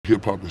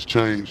hip-hop has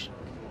changed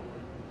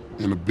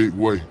in a big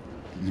way,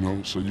 you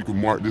know, so you can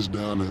mark this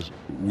down as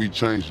we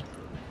changing.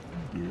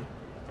 Yeah,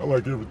 I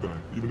like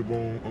everything. Even if I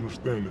don't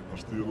understand it, I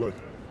still like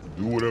it.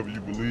 Do whatever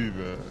you believe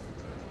in.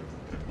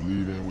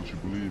 Believe in what you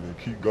believe in.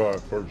 Keep God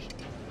first.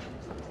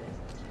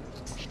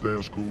 Stay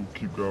in school,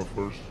 keep God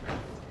first.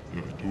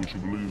 You know, do what you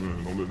believe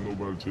in. Don't let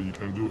nobody tell you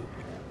can't do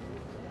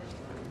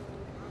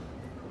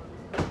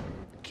it.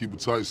 Keep a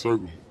tight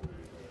circle.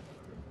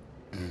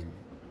 And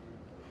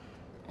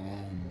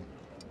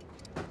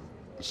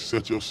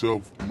set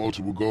yourself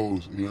multiple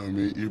goals, you know what I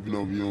mean? Even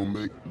though you don't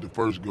make the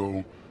first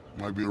goal,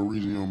 might be a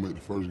reason you don't make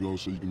the first goal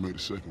so you can make the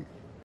second.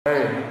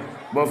 Hey,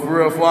 but for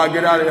real, before I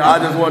get out of here, I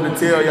just wanted to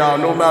tell y'all,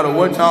 no matter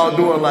what y'all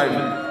do in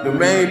life, the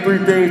main 3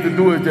 things to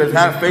do is just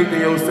have faith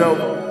in yourself,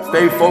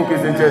 stay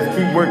focused, and just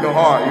keep working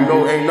hard. You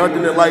know, ain't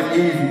nothing in life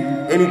easy.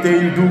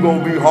 Anything you do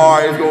gonna be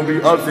hard. It's gonna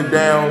be ups and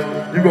downs.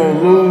 You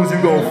gonna lose,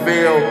 you gonna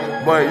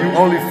fail, but you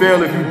only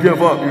fail if you give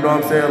up, you know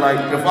what I'm saying?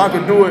 Like, if I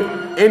could do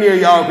it, any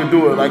of y'all could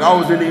do it. Like, I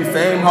was in these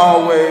same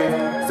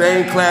hallways,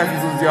 same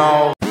classes as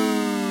y'all.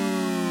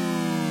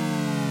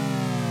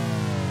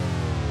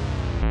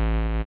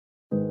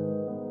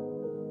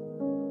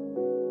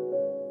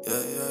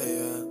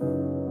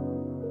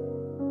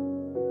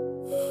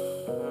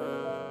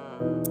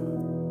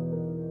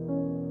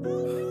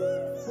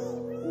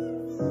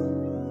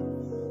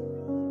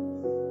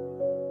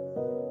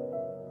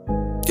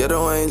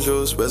 Ghetto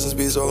angels, rest in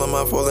peace, all of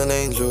my fallen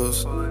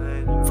angels.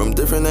 From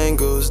different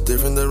angles,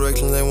 different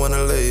directions, they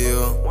wanna lay you.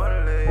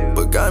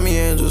 But got me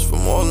angels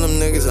from all them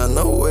niggas I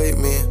know hate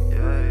me.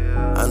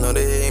 I know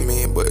they hate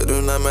me, but it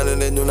do not matter,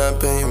 they do not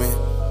pay me.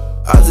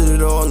 I did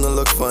it all and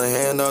look for a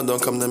handout.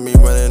 Don't come to me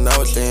running out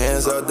with your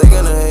hands out. They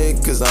gonna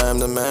hate, cause I am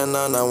the man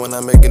now. Now when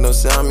I make it no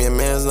sound, me a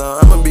man's now.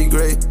 I'ma be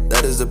great,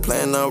 that is the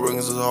plan now.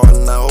 Working so hard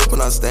and I hope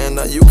when I stand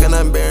out. You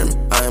cannot bear me,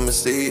 I am a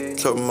seed.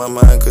 Trouble my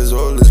mind cause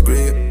all is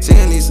grief.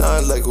 Seeing these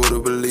signs like who to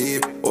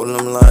believe. All of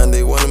them lying,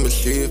 they wanna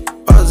achieve.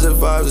 Positive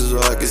vibes is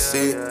all I can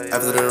see.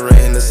 After the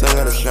rain, the sun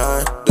gotta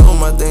shine. Doing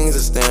my things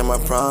and stay in my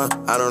prime.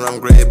 I know I'm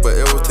great, but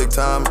it will take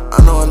time.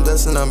 I know I'm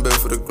destined, I'm built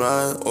for the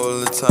grind. All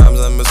the times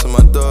I'm missing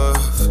my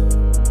dogs,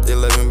 they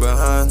left me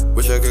behind.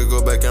 Wish I could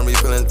go back and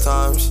repealing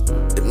times.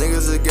 If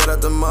niggas would get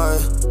out the mud,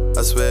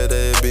 I swear that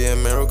it'd be a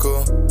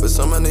miracle. But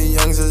so many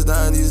youngs is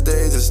dying these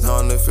days, it's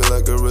starting to feel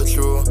like a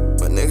ritual.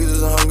 But niggas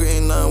is hungry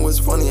and now what's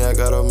funny, I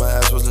got off my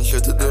ass, wasn't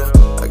shit to do.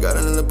 I got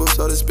it in the book,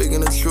 started speaking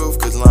the truth,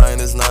 cause lying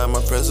is not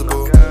my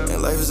principle.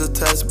 And life is a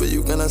test, but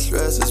you cannot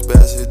stress, it's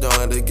best you don't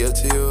let it get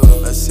to you.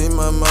 I see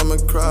my mama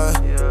cry,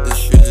 this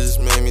shit just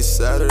made me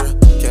sadder.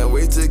 Can't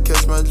wait to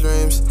catch my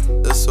dreams,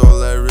 that's all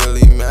that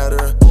really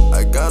matter.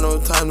 I got no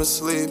time to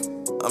sleep,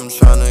 I'm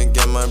tryna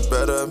get my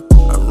bread up.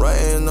 I'm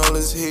writing all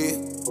this heat,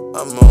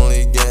 I'm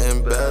only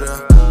getting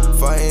better.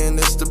 Fighting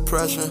this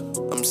depression,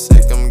 I'm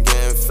sick, I'm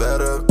getting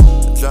fed up.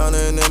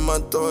 Drowning in my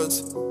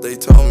thoughts, they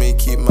told me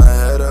keep my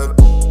head up.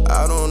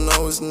 I don't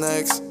know what's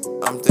next,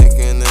 I'm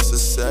thinking it's a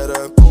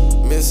setup.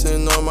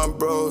 Missing all my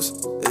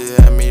bros, it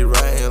had me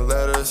writing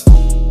letters.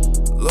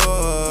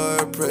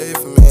 Lord, pray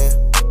for me,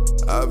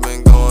 I've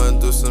been going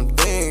through some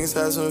things,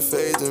 have some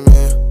faith in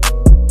me.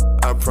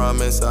 I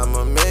promise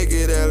I'ma make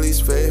it at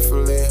least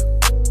faithfully.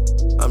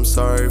 I'm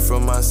sorry for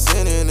my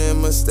sinning, it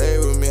must stay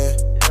with me.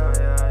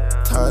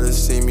 Tired to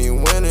see me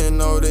winning,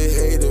 know they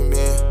hated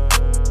me.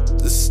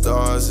 The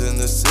stars in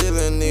the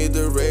ceiling need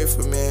to rain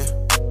for me.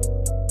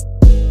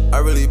 I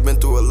really been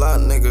through a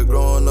lot, nigga.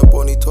 Growing up,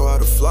 only taught how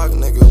to flock,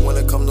 nigga. When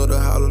it come to the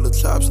hollow, the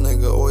chops,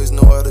 nigga. Always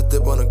know how to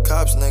dip on the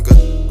cops,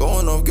 nigga.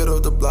 Going off, get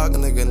off the block,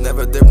 nigga.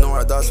 Never dip, no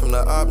I dodge from the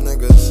op,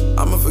 niggas.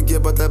 I'ma forget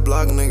about that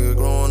block, nigga.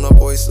 Growing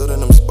up, always stood in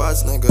them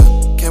spots, nigga.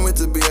 Can't wait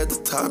to be at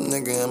the top,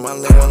 nigga. In my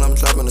lane while I'm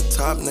dropping the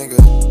top, nigga.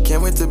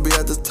 Can't wait to be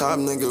at the top,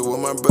 nigga. With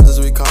my brothers,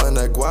 we callin'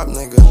 that guap,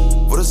 nigga.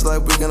 What it's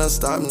like, we gonna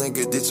stop,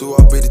 nigga.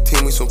 D2, be the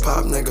team, we soon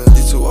pop, nigga.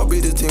 D2, be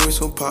the team, we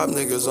soon pop,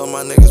 niggas. All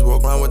my niggas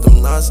walk around with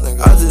them knots,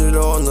 nigga. I did it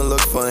all and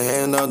look for a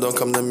handout. Don't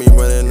come to me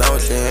running out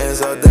with your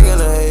hands out. They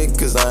gonna hate,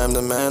 cause I am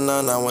the man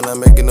now. Now when I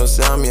make it no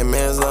sound, me a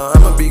man's now.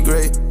 I'ma be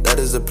great, that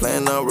is the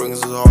plan now. Working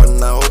so hard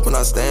and I hope when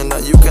I stand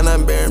out. You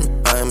cannot bear me,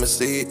 I am a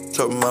seed.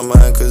 Trouble my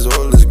mind cause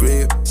all is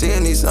grief.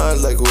 Seeing these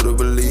signs like who to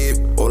believe.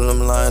 All of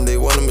them lying, they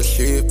wanna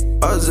achieve.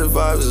 Positive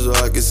vibes is all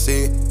I can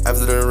see.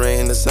 After the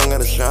rain, the sun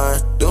gotta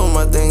shine. Doing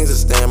my things and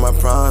stay in my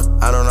prime.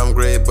 I know I'm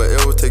great, but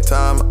it will take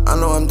time. I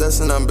know I'm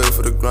destined, I'm built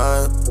for the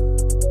grind.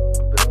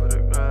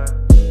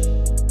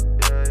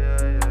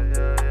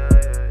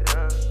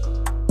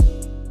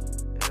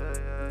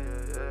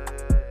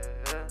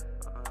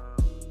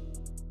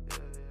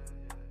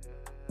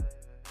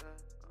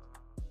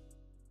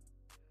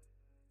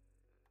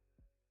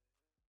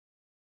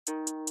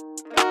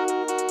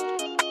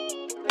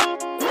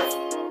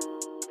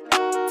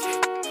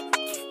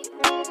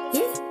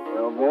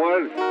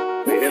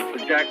 We hit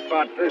the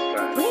jackpot this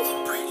time.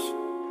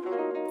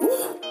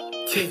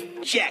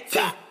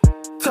 Jackpot.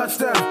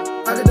 Touchdown.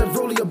 I got that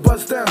rollie a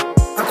bust down.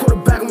 I caught a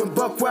back and went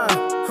buck wild.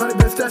 100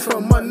 been stashed for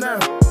a month now.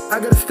 I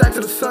got a stack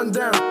to the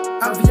sundown.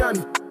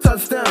 Aviani,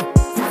 touchdown.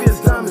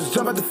 VVS down. diamonds,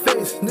 jump out the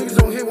face. Niggas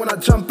don't hate when I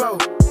jump out.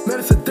 Man,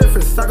 it's a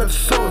difference, I got the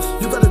sauce.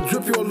 You got the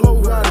drip, you a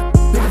low rider.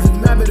 Niggas is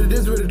mad, but it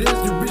is what it is.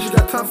 You bitch, you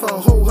got time for a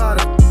whole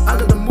rider. I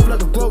got to move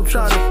like a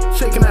globetrotter,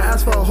 shaking that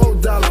ass for a whole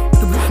dollar.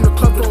 The bitch in the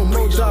club throwing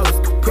more dollars.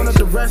 Run up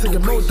the racks and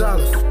get more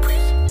dollars.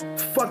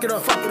 Fuck it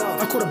up,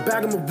 I caught a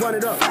bag, I'ma run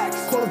it up.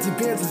 Quality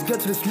bands, let's get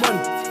to this money.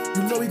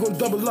 You know we gon'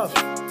 double up.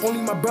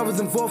 Only my brothers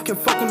involved can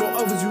fuck with no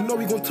others. You know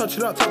we gon' touch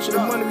it up. The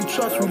money we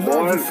trust, we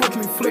love, we flip,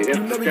 we flip. You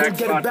know we gon'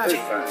 get it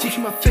back. Teach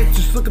you my face,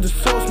 just look at the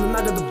sauce, man.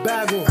 I got the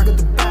bag on. I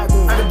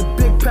got the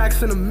big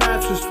packs and a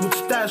mattress with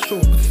stash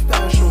on.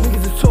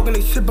 Niggas is talking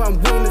they shit, but I'm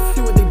waiting to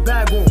see what they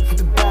bag on.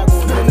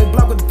 Spinning they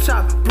block with the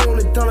chop,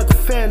 blowing it down like a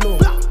fan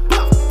on.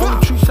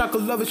 Only true shot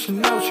could love it, she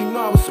know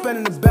I was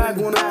spending the bag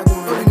on her.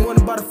 Early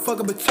morning about to fuck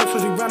up a check, so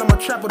she ran on my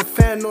trap with a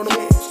fan on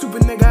him.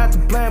 Stupid nigga had to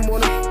blame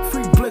on him.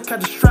 Free blick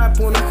had the strap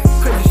on him.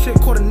 Crazy shit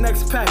caught the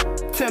next pack.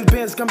 10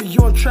 bands got me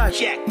on track.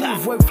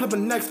 Move way, flip a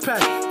next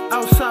pack.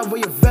 Outside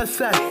where your vest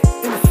at.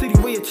 In the city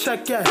where your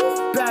check at.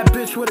 Bad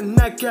bitch with a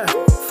neck at.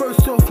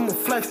 First off I'ma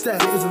flex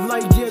that. It's a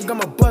light year, got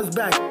my buzz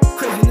back.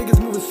 Crazy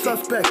niggas moving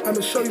suspect.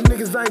 I'ma show you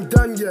niggas I ain't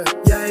done yet.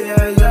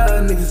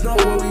 Yeah, niggas know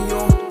what we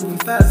on. Moving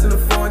fast in the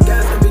foreign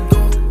gas and we go.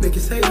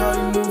 Niggas hate how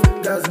you move.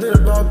 Guys lit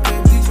about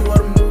pain, teach you how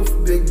to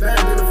move. Big bag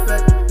in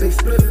effect. Big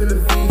split in the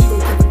V, he gon'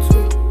 kick it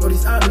too. All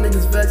these other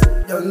niggas vex.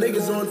 Young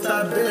niggas on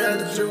top, they had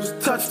the juice.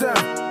 Touchdown,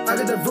 I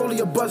got that rollie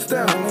a bust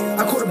down.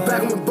 I caught a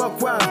bag with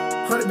Buck Wild.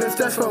 100 been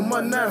stashed for a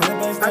month now.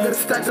 I got a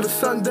stack to the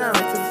sundown.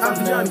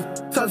 Aviani,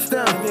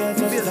 touchdown.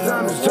 UBS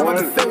diamonds, jump out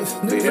the face.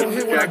 Niggas don't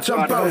hit when I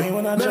jump out.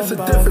 Man, it's a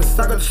difference,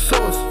 I got the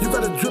sauce. You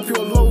got a drip, you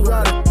a low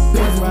rider.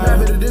 Niggas is mad,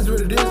 but it is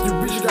what it is. You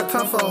bitch, you got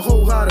time for a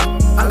whole rider.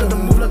 I got to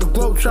move like a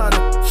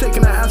globetrotter,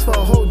 shaking that ass for a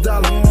whole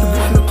dollar. The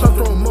bitch in the club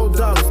throwing more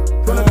dollars.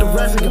 Run up the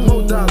racks and get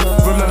more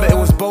dollars. Remember it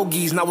was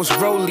bogeys, now it's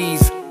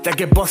rollies that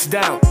get bust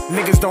down.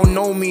 Niggas don't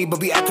know me, but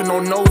be acting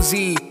on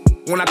nosy.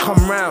 When I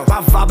come round,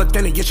 my vibe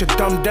authentic, get your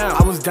dumb down.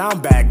 I was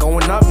down bad,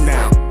 going up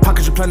now.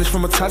 Pockets replenished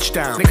from a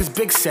touchdown. Niggas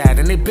big sad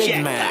and they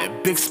big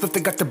mad. Big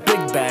Spliffted got the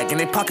big bag and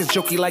they pockets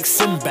jokey like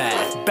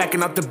Sinbad.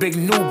 Backing out the big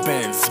new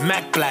Benz,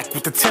 Mac Black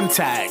with the Tim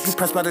tags.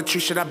 Impressed by the tree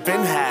shit I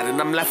been had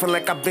and I'm laughing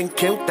like I been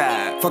killed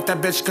that. Fuck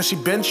that bitch cause she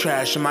been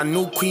trash and my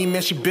new queen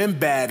man she been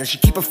bad and she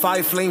keep a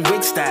fire flame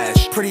wig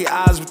stash. Pretty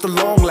eyes with the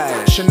long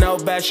lash. Chanel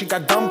bag she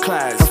got dumb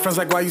class. Her friends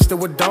like why you still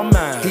with dumb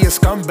man? He a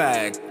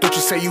scumbag. Don't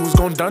you say you was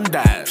gon' done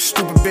that?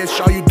 Stupid bitch,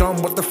 are you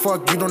dumb? What the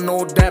fuck? You don't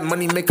know that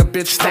money make a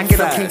bitch stack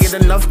it up, can't get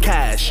enough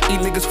cash.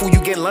 Eat niggas food,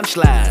 you get lunch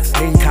last.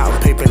 Ain't counting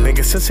paper,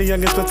 niggas. Since the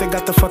youngest, but they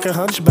got the fucking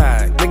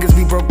hunchback. Niggas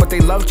be broke, but they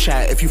love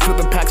chat. If you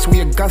flipping packs, we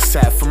a Gus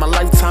at. For my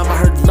lifetime, I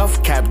heard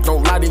enough cap.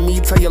 Don't lie to me,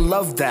 tell you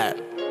love that.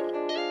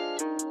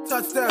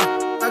 Touchdown,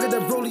 I got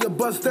that rollie a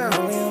bust down.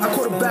 I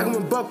caught a bag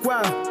with Buck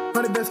Wild.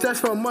 100 been stashed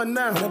for a month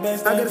now. I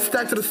got a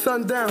stack to the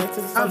sundown.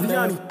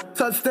 Aviani,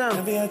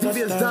 touchdown.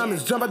 UBS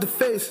diamonds, jump out the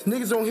face.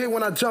 Niggas don't hit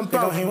when I jump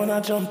out.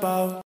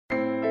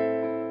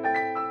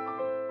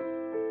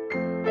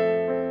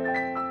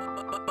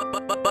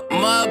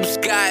 Mubs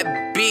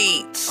got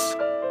beats.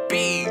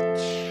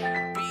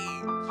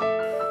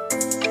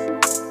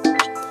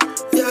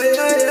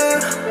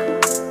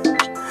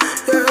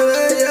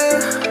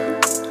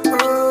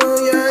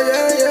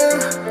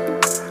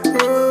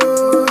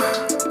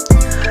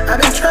 I've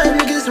been trying,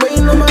 niggas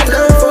waiting on my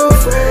downfall.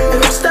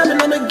 And I'm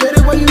stopping, I'ma get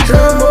it while you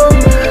drown more.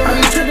 I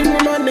be tripping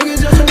with my niggas,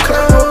 just some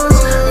clowns.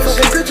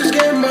 Fucking bitches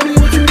getting money,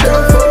 what you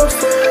done for?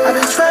 I've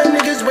been trying,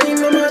 niggas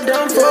waiting on my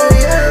downfall.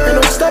 And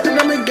I'm stopping,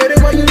 I'ma get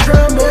it while you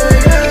drown more.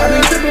 I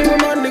be tripping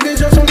with my niggas,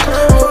 just some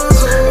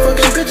clowns.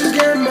 Fucking bitches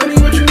getting money,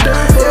 what you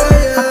done for?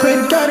 I pray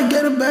to God to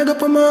get a bag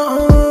up on my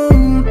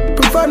own.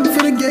 Providing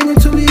for the gang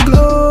until we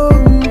glow.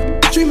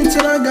 Dreaming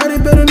till I got it,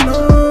 better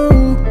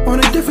know. On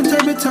a different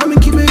type of time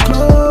and keep it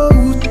close.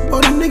 All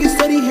the niggas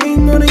steady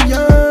hating on the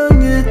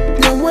young, yeah.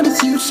 They don't wanna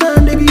see you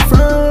shine, they be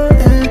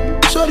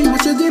frontin'. Shorty,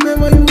 what's your demon,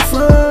 why you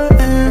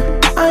frontin'?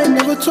 I ain't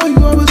never told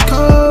you I was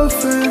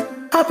coughing.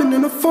 Hopping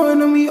in the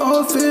phone and we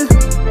off it.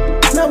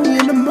 Now we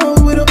in the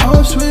mode with an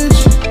off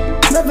switch.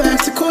 Never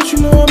asked the coach, you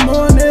know I'm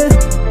on it.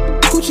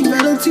 Gucci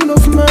Valentino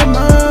for my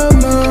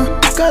mama.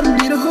 Gotta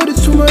leave the hood,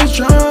 it's too much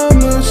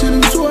drama. Shit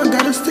is too, I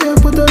gotta stay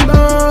up with the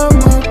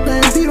llama.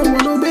 Man, if you don't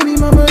want no baby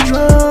mama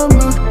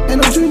drama.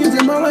 Ain't no juniors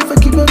in my life, I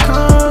keep a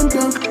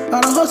condom. All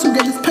the hustle,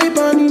 get this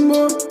paper, I need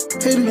more.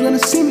 Haters wanna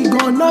see me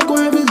going, knock on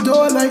heaven's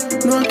door like,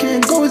 no, I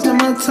can't go, it's not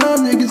my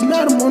time. Niggas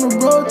mad, I'm on the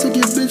road to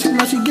get bitches.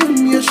 Now she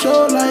giving me a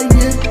show like,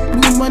 yeah.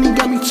 New money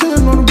got me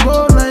chillin' on the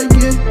road like,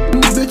 yeah.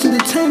 New bitch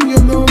entertain me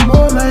a little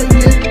more like,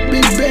 yeah.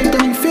 Big bang got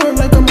me feeling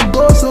like I'm a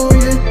boss, so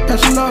yeah.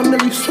 Cashing out on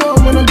every show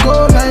when I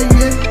go like,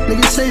 yeah.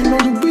 Niggas say no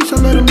to Breesh,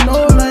 I let them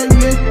know like,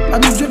 yeah. I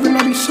be drippin',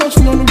 I be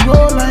searching on the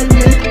road like,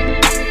 yeah.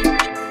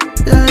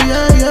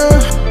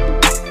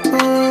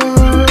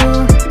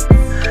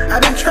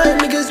 I've been trying,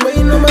 niggas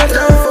waiting on my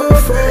downfall.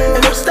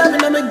 And I'm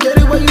stopping, I'ma get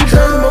it while you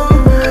drown more.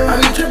 I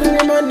be tripping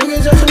with my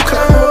niggas, just some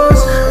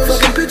clowns.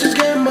 Fucking bitches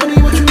getting money,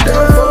 what you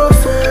done for?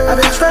 I've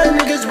been trying,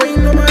 niggas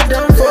waiting on my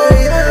downfall.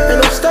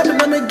 And I'm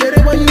stopping, I'ma get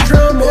it while you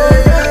drown more.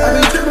 I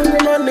be tripping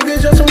with my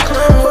niggas, just some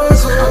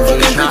clowns.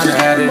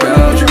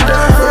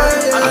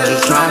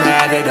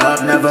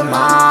 never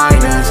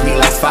minus. Need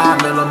like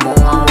 5 mil or more,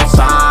 I won't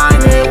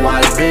sign it.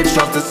 White bitch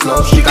off the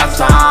slope, she got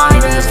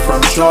sinus.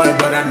 From short,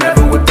 but I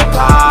never with the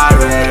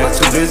pirate.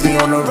 Too busy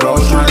on the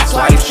road trying to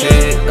swipe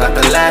shit. Got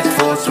the last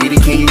four,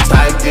 sweetie, can you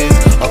type this?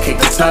 Okay,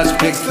 the touch,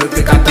 Big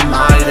Spliffted, got the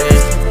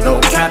Midas. No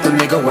cap, a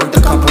nigga worked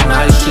a couple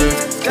night shit.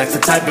 That's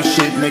the type of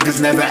shit niggas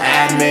never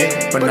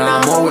admit. But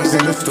now I'm always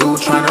in the stool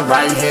trying to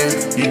write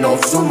hits. You know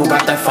Sumo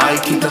got that fire,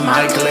 keep the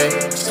mic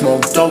lit.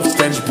 Smoke dope,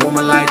 stench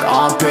booming like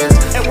armpits.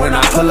 And when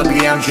I pull up,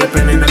 yeah, I'm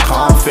dripping in the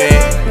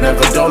confit.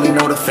 Never dolly,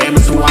 know the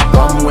famous who I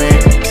bum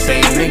with.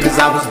 Same niggas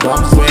I was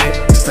bums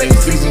with. Same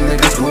sleazy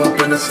niggas grew up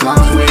in the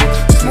slums with.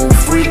 Smooth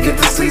free, get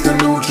the sleeves a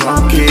new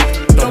drum kit.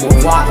 Don't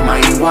move walk,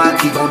 my EY,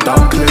 he gon'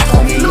 dump clips.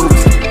 Homie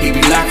loose, he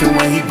be laughing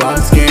when he bun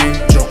skin.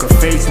 Joker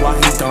face while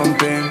he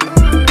dumping.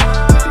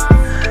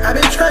 I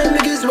been trying,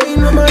 niggas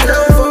waiting on my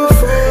downfall.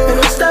 And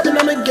I'm stopping,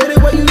 I'ma get it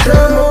while you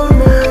drown more.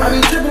 I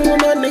be tripping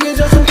with my niggas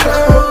on some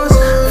clowns.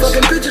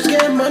 Fucking bitches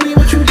getting money,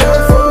 what you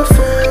down for?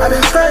 I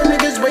been trying,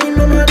 niggas waiting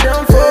on my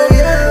downfall.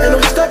 And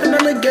I'm stopping,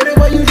 I'ma get it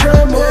while you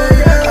drown more.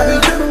 I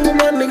be tripping with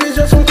my niggas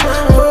on some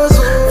clowns.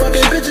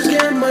 Fucking bitches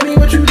getting money,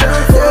 what you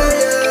down for?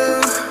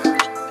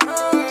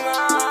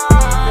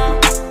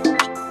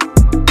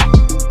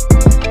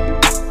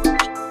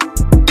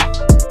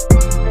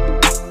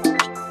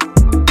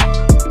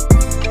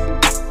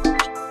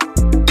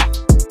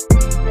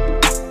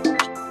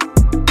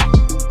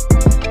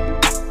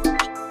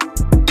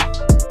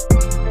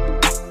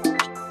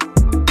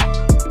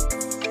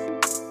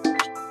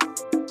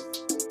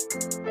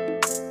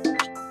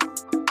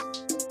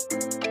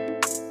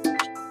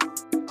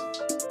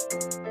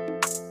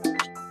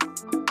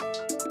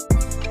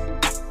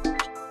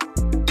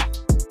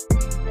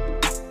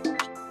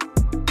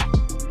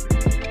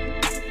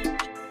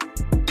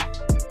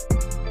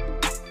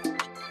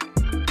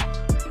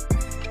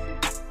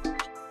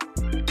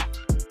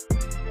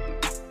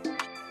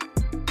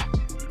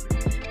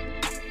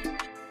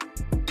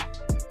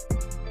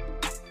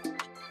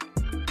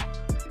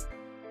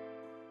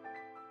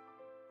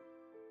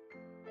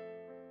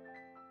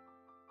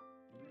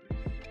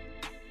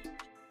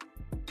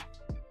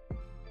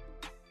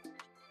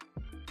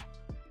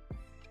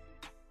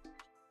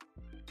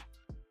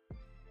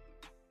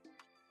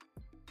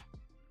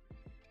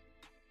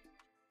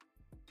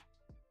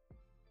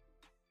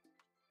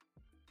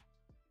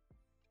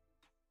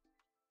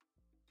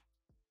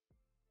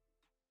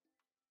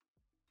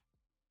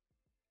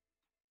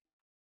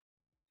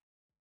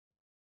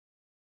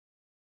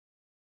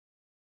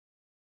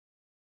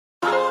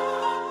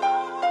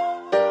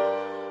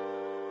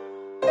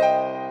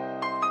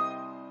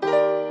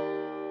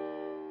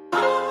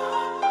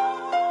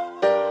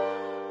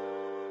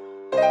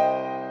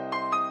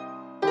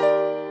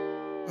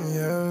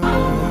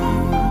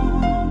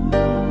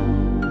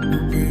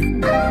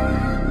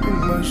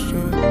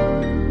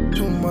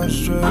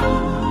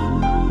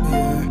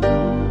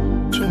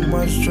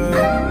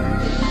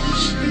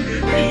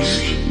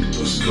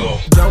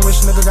 Young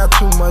rich nigga got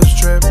too much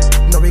drip.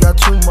 No, we got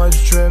too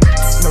much drip.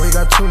 No, we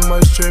got too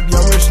much drip.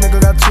 Young rich nigga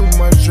got too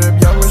much drip.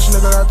 Young rich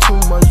nigga got too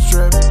much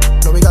drip.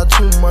 No, we got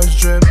too much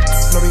drip.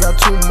 No, we got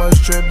too much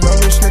drip. Young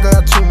rich nigga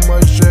got too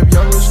much drip.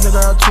 Young rich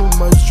nigga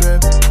got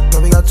too much drip.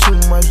 No, we got too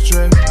much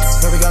drip.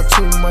 No, we got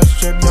too much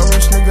drip. Young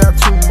rich nigga got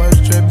too much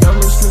drip. Young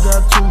rich nigga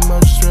got too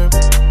much drip.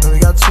 No, we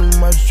got too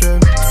much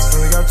drip. No,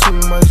 we got too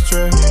much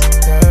drip.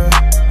 Yeah.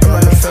 I'm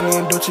like a Fendi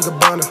and Dolce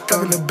Gabbana.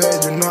 Up in the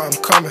bed, you know I'm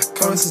coming.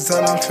 Coming since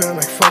I'm feeling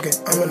like fuck it.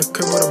 I'm in the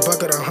crib with a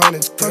bucket of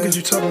hundreds. Fuck is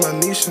you talking about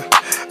Nisha?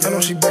 I know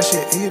she bet she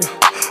a eater.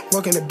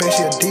 Working the bank,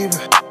 she a diva.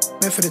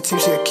 Man for the team,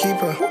 she a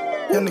keeper.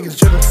 Young niggas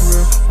drippin' for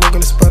real. Working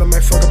the spot, I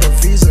might fuck up a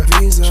visa.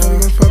 Shawty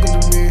gon' fuck with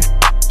the weed.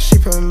 She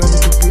fell in love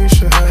with the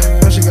Breesh.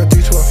 Now she got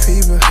due to a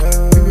fever.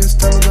 Maybe it's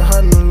time with the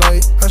hot in the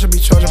light. I should be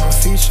charging for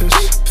features.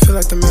 Feel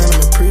like the man,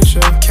 I'm a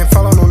preacher. Can't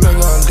follow no nigga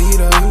or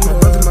leader. My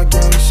brother, my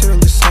gang, shit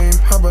ain't the same.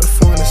 How about a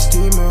four in a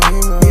steamer?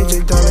 Me and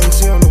J Dollar and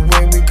Z on the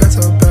way. We got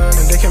to her bag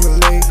and they can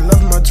relate.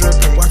 Love my drip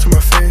and watching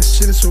my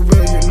face. Shit is so real,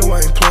 you know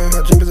I ain't playing.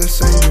 My drip is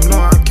insane, you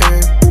know I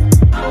can.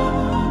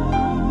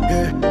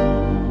 Yeah,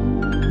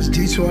 it's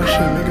D2R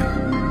shit, nigga.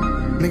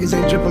 Niggas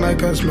ain't drippin'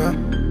 like us, man.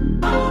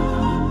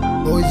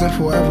 Always and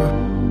forever.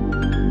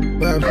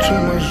 But I have too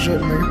much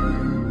drip, nigga.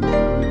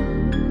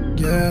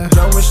 Yeah.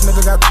 Young rich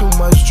nigga got too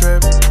much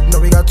drip. No,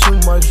 we got too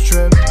much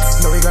drip.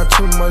 No, we got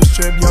too much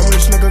drip. Young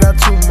rich nigga got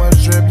too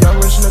much drip. Young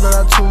rich nigga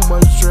got too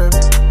much drip.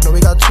 No, we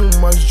got too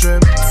much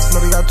drip. No,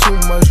 we got too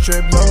much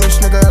drip. Young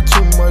rich nigga got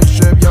too much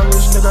drip. Young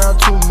rich nigga got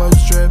too much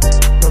drip.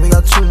 No, we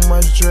got too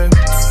much drip.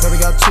 No, we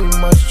got too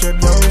much drip.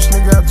 Young rich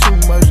nigga got too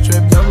much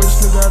drip. Young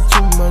rich nigga got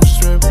too much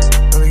drip.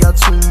 No, we got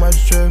too much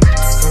drip.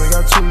 No, we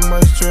got too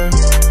much drip.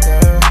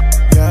 Yeah,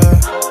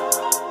 yeah.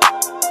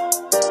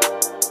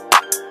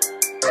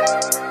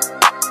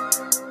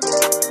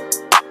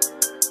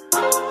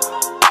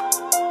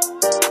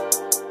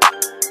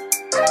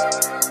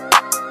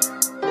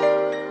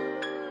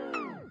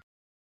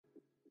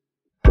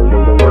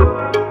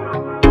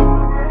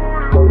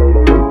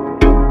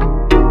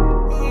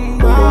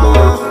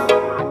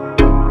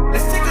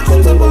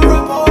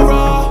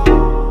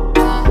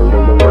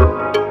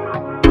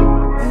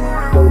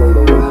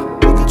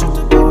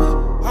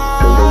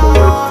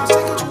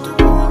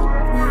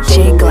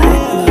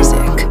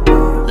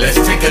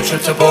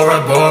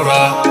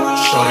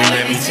 Shorty,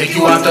 let me take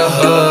you out the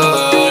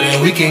hood,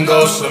 and we can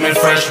go swim in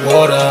fresh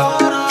water.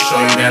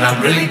 Show you that I'm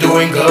really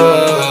doing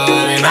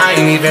good, and I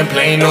ain't even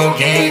playing no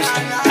games.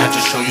 Had to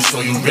show you so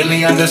you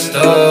really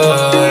understood,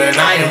 and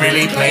I ain't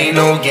really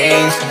playing no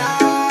games.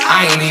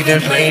 I ain't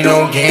even playing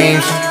no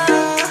games.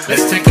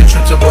 Let's take a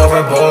trip to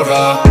Bora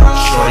Bora.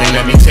 Shorty,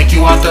 let me take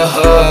you out the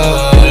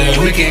hood, and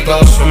we can go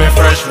swim in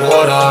fresh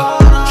water.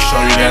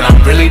 Show you that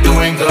I'm really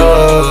doing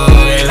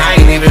good, and I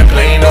ain't even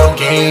playing no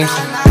games.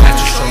 Had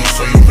to show you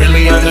so you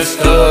really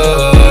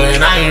understood,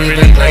 and I ain't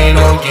really playing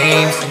no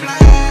games.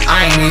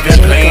 I ain't even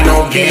playing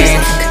no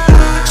games.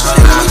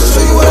 Shorty, let me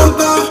show you what I'm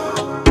about.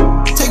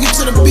 Take you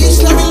to the beach,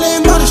 let me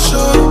lay by the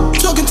shore.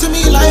 Talking to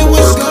me like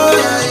what's good.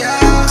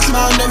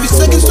 Smiling every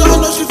second, so I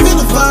know she feel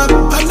the vibe.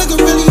 A nigga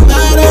really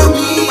mad at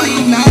me.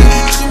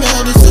 She made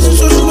a decision,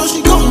 so she know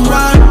she gon'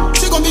 ride.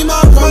 She gon' be my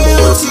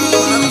royalty.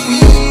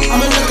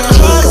 I'ma look at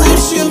her as if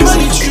she a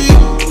money tree.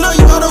 Now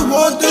you gotta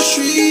walk the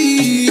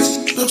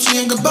streets. Dolce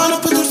and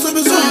Gabbana, put them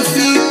slippers on your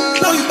feet.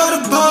 Now you by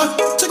the bar,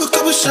 took a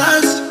couple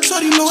shots.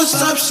 Shorty know what's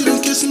up, she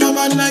done kissing on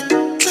my neck.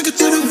 Took her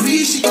to the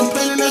V, she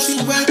complaining that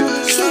she wet.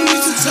 Swing me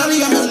to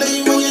telly, I'ma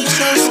lay you on your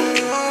chest.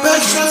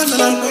 Back shots,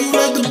 and I know you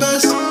like the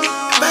best.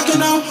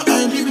 Backing out,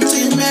 I ain't even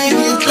take your man,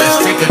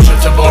 let's take a trip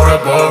to Bora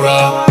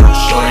Bora.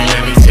 Shorty,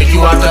 let me take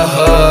you out the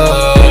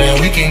hood, and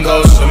we can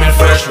go swim in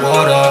fresh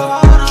water.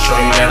 Show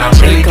you that I'm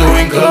really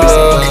doing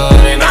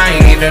good, and I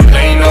ain't even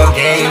playing no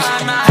games.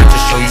 Had to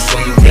show you so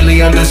you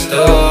really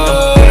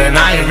understood, and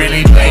I ain't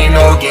really playing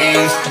no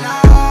games.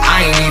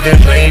 I ain't even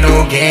playing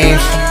no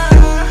games.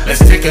 Let's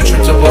take a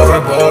trip to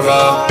Bora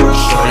Bora.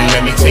 Shorty,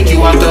 let me take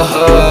you out the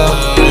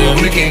hood, and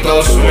we can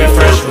go swim in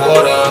fresh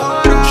water.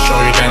 Show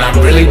you that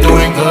I'm really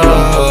doing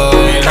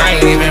good, and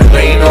I ain't even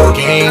playing no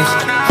games.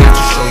 Had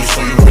to show you so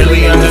you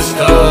really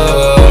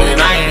understood, and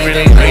I ain't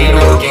really playing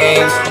no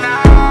games.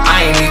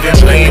 I ain't even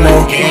playing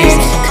no games.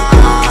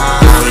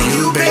 For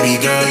you, baby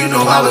girl, you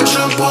know I would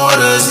jump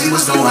borders. He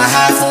was doing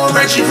half on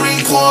Reggie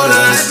Green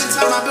quarters.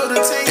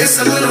 It's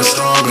a little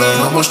stronger,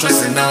 no more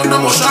stressing out, no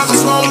more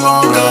struggles no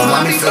longer.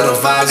 Mommy feel the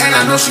vibes and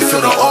I know she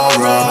feel the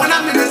aura. When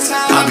I'm in the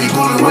town, I be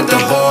moving with the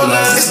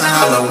ballers. It's not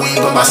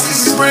Halloween, but my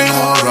seasons bring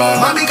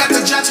horror. Mommy got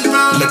the judgy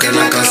round, looking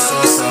like a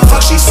saucer.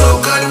 Fuck, she so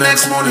good,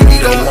 next morning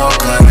need a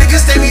walker.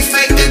 Niggas, they be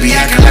fake, they be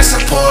acting like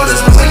supporters.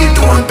 But when you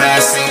doing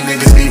bad, same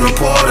niggas be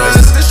reporters.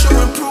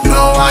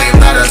 No, I am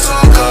not a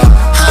talker.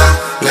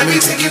 Let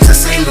me take you to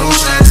St.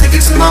 Lucia. Take you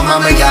to my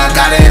mama, y'all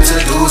gotta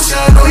introduce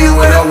ya. Know you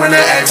with her when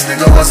the ex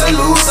nigga was a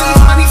loser.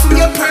 Money from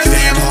your purse,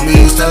 damn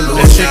homie used to lose.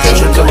 Let's take a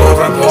trip to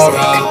Bora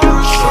Bora.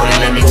 Shorty,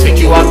 let me take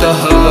you out the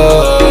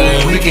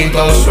hood, and we can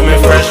go swim in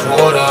fresh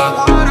water.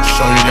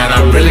 Show you that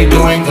I'm really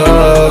doing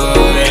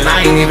good, and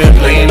I ain't even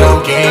playing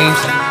no games.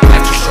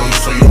 Had to show you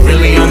so you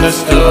really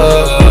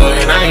understood,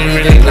 and I ain't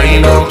really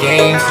playing no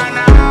games.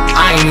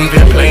 I ain't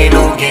even playing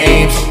no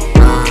games.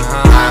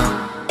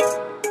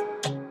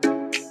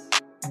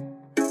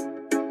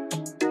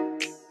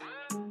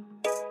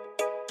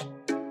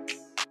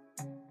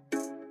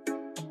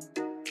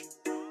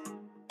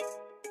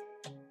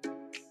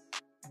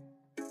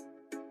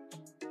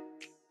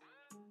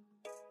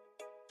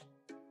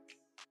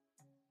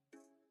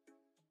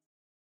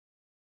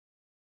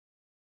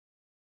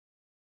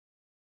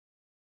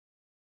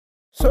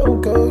 So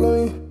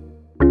good,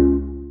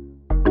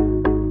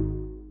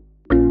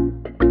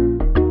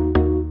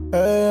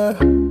 yeah,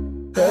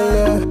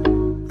 yeah,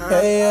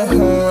 yeah, yeah.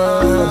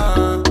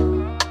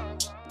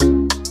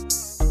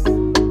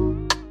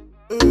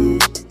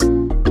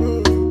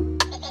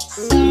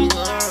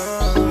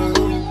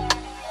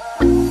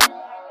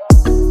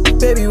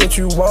 Baby, what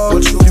you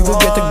want? You can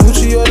get the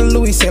Gucci or the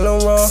Louis Saint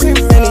Laurent.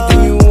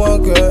 Anything you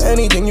want, girl,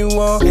 anything you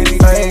want.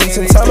 I ain't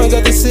wasting time, I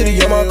got the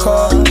city on my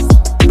car.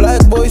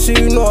 Black boy, so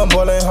you know I'm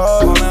ballin'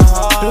 hard.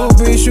 Du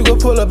Breesh, you can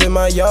pull up in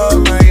my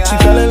yard. She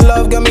fell in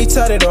love, got me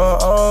tatted on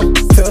her arm.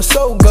 Feel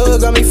so good,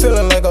 got me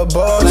feeling like a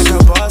boss.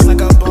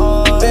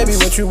 Baby,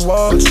 what you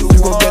want? You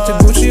gon' get the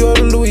Gucci or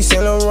the Louis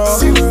Saint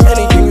Laurent.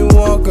 Anything you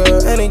want,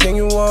 girl, anything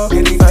you want. I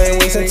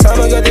ain't wasting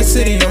time, I got the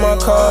city in my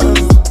car.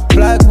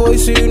 Black boy,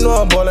 so you know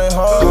I'm ballin'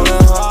 hard.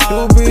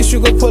 Du Breesh,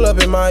 you can pull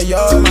up in my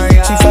yard.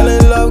 She fell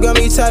in love, got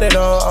me tatted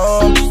on her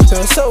arm.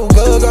 Feel so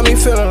good, got me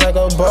feeling like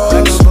a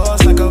boss.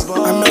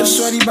 I met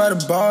Shorty by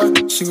the bar,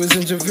 she was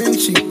in Da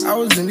Vinci, I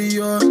was in New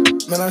York.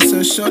 Man, I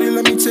said, Shorty,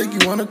 let me take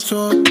you on a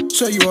tour.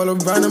 Show you all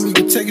around and we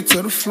can take it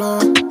to the floor.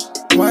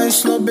 Why ain't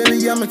slow,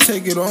 baby, I'ma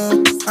take it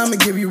on. I'ma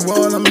give you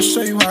all, I'ma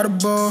show you how to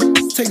ball.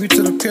 Take you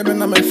to the crib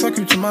and I might fuck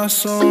you to my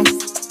song.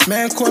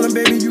 Man calling,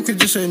 baby, you could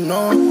just say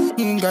no.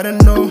 He ain't gotta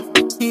know,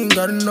 he ain't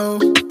gotta know.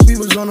 We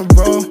was on the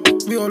road,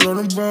 we all on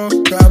the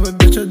road. Drive a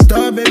bitch a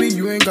dog, baby,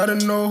 you ain't gotta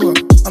know her.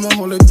 I'ma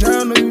hold it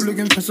down, know you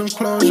looking for some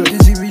closure.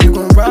 It's either you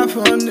gon' ride for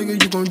a nigga,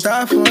 you gon'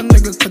 die for a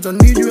nigga. Cause I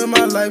need you in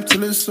my life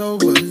till it's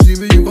over. It's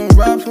either you gon'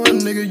 ride for a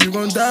nigga, you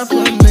gon' die for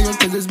a nigga.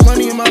 Cause there's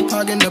money in my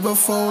pocket, never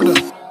fold up.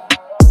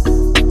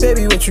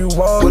 Baby, what you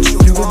want? You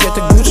can get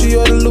the Gucci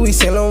or the Louis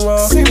Saint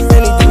Laurent.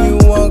 Anything you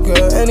want,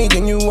 girl,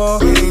 anything you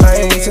want.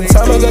 I ain't wasting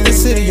time, I got the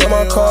city on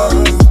my car.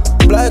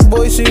 Black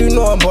boy, so you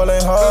know I'm ballin'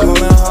 hard.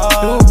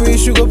 Du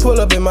you could pull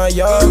up in my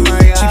yard.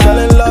 She fell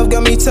in love,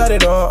 got me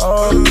tatted on her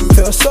arm.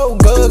 Feel so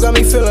good, got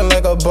me feeling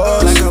like a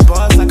boss.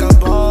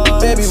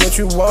 Baby, what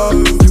you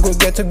want? You could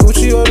get to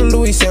Gucci or the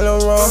Louis Saint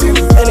Laurent.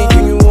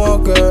 Anything you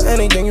want, girl,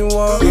 anything you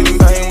want.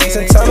 I ain't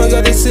wasting time, I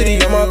got the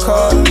city on my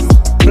car.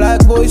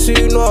 Black boy, so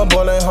you know I'm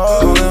ballin'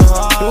 hard.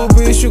 Du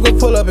Breesh, you could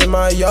pull up in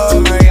my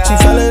yard. She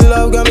fell in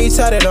love, got me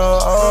tatted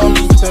on her arm.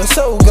 Feel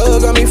so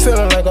good, got me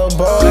feeling like a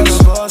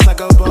boss.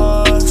 Like a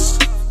boss.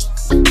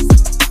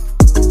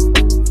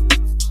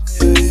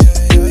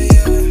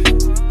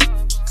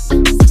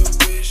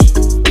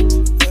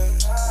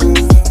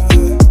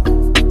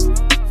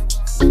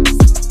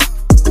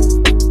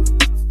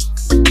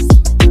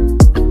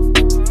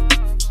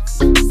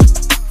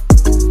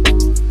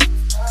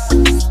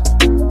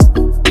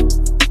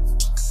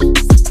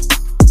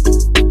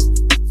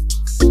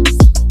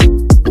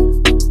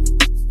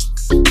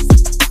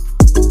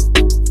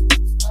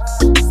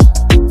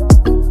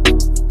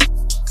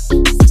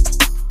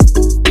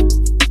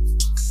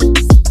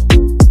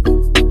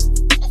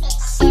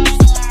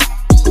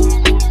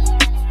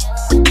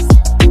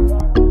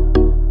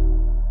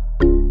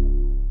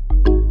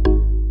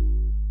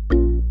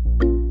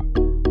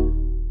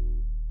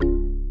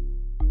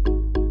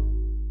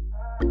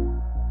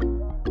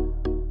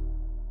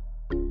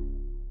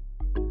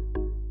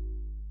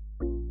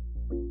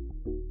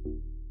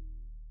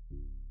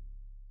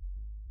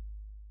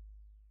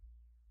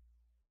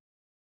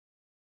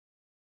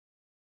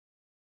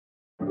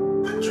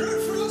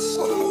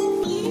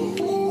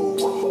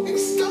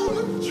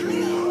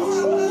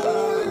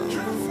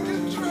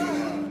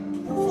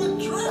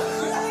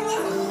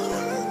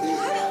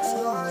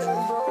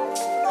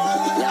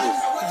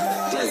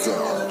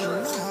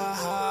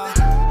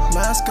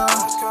 Mask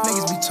off,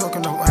 niggas be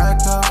talking, don't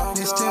act up.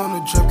 They still on the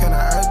drip, can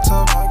I act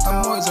up?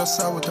 I'm always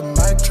outside with the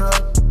mic truck.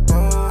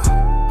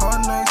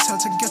 Hard nights, had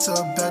to get to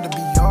a bed to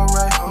be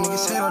alright.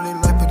 Niggas hate all they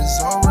life, but it's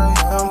alright.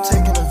 I'm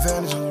taking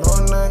advantage of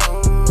all night.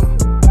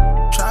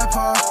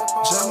 Tripod,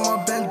 jug more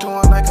been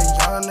doing like a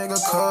young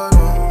nigga cut.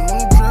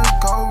 New drip,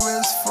 gold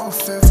wrist,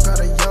 4/5, got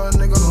a young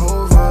nigga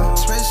moving.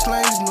 Switch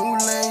lanes, new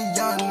lane,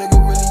 young nigga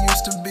really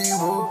used to be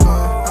whooping.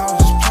 I was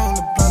just playing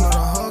the blunt on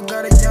the hook,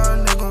 got a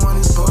young nigga on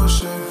his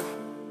bullshit.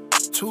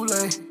 Too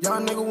late,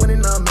 young nigga winning,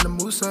 now I'm in the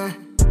mood saying.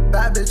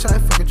 Bad bitch, I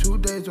ain't fucking 2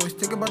 days. Always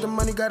think about the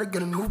money, gotta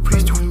get a new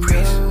priest.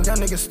 Young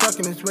nigga stuck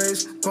in his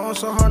ways. Going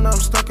so hard, now I'm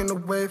stuck in the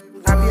wave.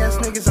 Happy ass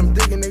niggas, I'm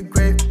digging their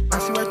grave. I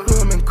see right through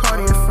them in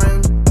Cardi and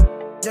friends.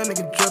 Young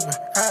nigga drippin'.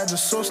 I had the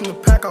sauce in the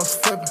pack, I was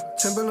flippin'.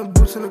 Timberland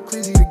boots in the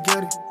Cleasy to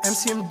get it.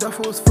 MCM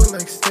duffel was full of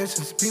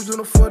extensions. Beams on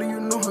the 40, you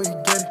know how you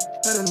get it.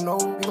 Let her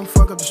know, you gon'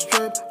 fuck up the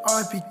strip.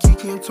 RIP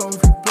Kiki and Tom if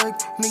you break.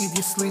 Niggas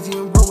get sleazy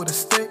and roll with a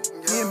stick.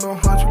 Me and Bill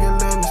Hunch, we get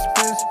lit in the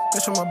spins.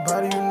 Bitch on my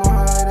body, you know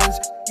how it is.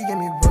 He gave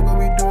me work, what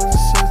we do is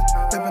assist.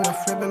 Flippin', I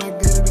flip and I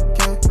get it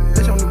again.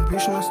 Bitch, I'm Du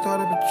Breesh and I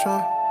started a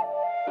trend.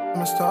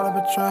 I'ma start up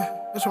a trend.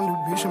 Bitch, I'm Du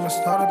Breesh, I'ma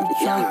start up a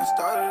trend.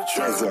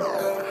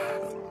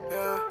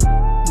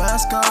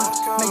 Mask off,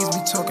 niggas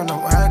be talking,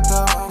 don't act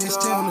up. They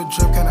still on the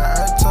drip, can I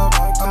act up?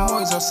 I'm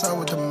always outside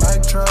with the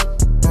mic truck.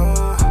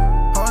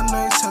 Hard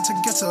nights, had to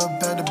get to a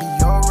bed to be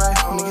alright.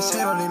 Niggas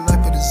hate all they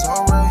life, but it's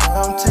alright.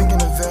 I'm taking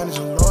advantage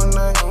of all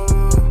night.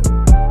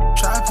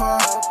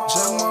 Tripod,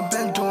 jug more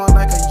been doing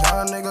like a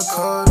young nigga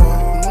cut.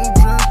 New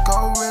drip,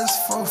 gold wrist,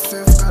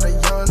 4/5, got a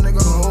young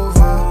nigga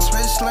moving.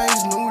 Switch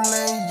lanes, new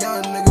lane,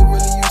 young nigga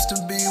really used to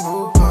be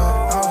whooping.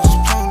 I was just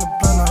playing the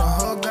blunt on the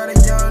hook, got a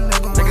young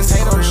nigga. Niggas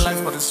hate on their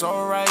life, but it's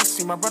alright.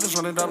 See my brothers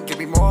running up, give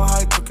me more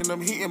hype. Cooking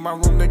them heat in my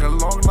room, nigga,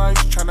 long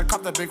nights. Tryna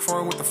cop that big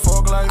foreign with the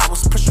fog lights. I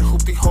was pushing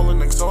hoopty hole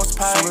in exhaust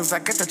pipe. Soon as I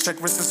get the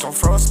check, wrist is on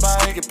frostbite.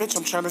 Nigga, bitch,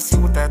 I'm tryna see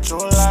what that jaw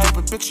like.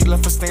 Stupid bitch, she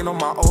left a stain on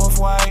my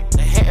off-white.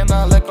 They hitting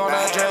her lick on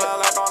that jet,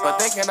 but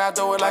they cannot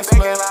do it like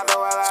split.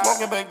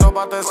 Smoking big dope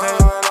out this head.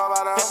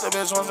 Hit the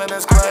bitch once in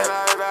this clip.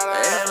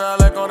 They hitting her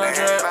lick on that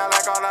jet.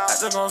 Had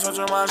to go switch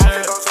on my shit.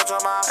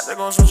 Had to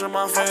go switch on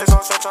my face.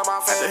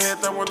 Had to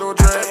hit them with no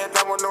drip.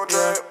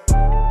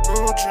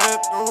 New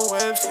drip, new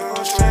whips,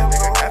 new shit.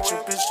 Nigga got your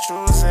bitch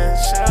choosing.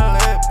 Chill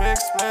it, big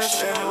split,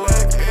 chill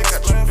it. Nigga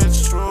got your bitch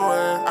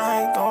truing.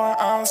 I ain't going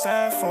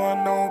outside for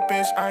no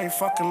bitch. I ain't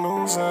fucking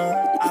losing.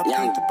 I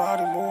beat the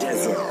body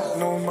moving.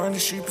 No money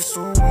she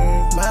pursuing.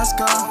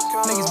 Mask off,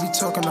 niggas be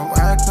talking, don't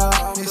act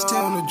up. They still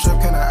on the drip,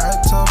 can I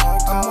act up?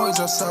 I'm always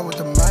outside with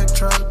the mic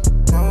truck.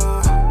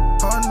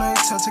 Hard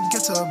nights, had to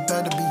get to a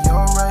bed to be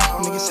alright.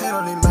 Niggas hate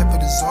all they life,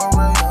 but it's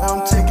alright.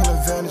 I'm taking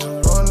advantage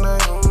of all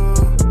night.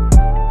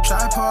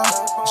 Tripod,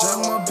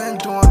 jug more been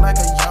doing like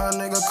a young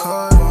nigga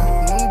cut.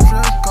 New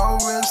drip,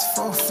 gold wrist,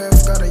 4/5,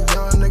 got a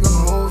young nigga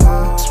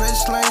moving.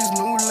 Switch lanes,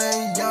 new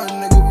lane, young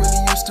nigga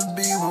really used to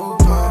be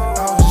whooping.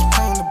 I was just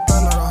playing the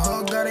blunt on the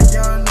hook, got a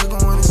young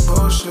nigga on his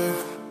bullshit.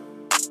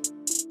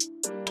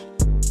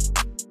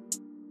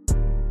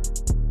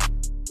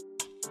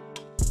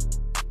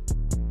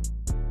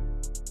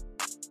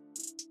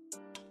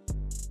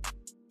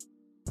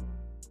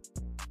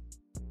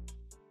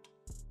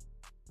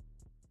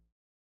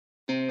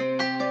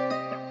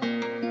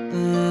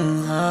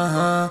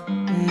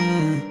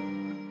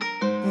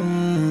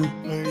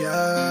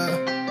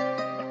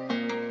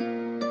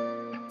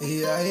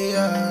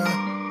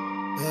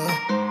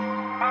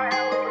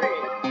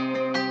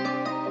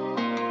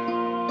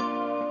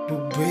 Du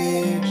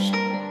Breesh,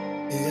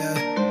 yeah.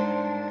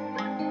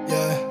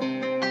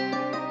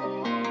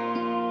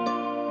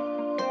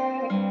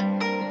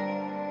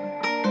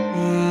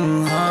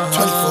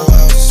 24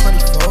 hours,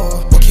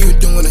 24. What can you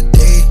do in a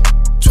day?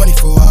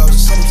 24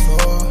 hours,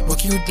 24. What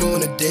can you do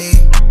in a day?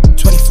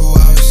 24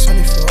 hours,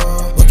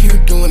 24. What can you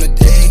do in a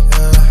day?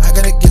 I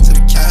gotta get to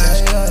the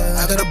cash.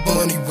 I gotta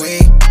bone anyway.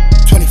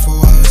 24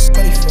 hours,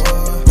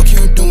 24. What can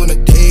you do in a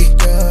day?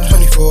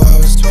 24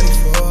 hours,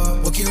 24.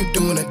 What can you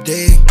do in a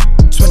day?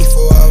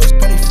 24 hours,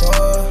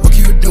 24. What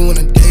can you do in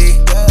a day?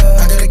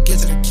 I gotta get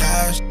to the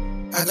cash.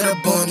 I gotta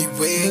bone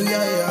anyway.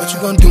 What you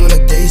gonna do in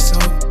a day, so?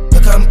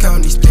 Look how I'm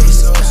counting these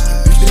pesos.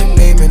 Bitch been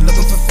naming,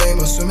 looking for fame.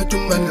 I'm swimming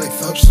through money like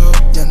Phelps, so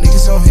yeah,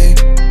 niggas on here.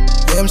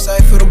 Yeah, I'm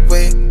sorry for the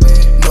way.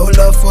 No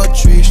love for a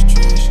tree.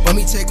 Want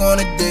me take on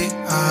a day.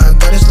 I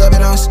got this love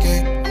it on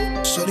skate.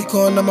 Shorty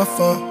calling on my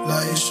phone,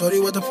 like, shorty,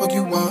 what the fuck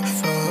you want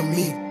from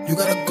me? You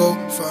gotta go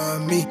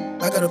from me.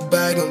 I got a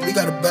bag and we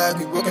got a bag.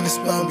 We working this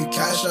one, we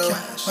cash out.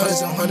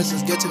 Hundreds and hundreds,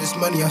 let's get to this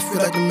money. I feel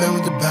like the man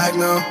with the bag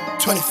now.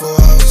 24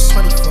 hours,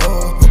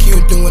 24. What can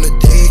you do in a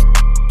day?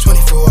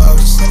 24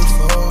 hours,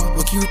 24.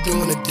 What can you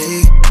do in a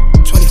day?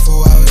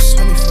 24 hours,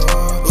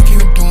 24. What can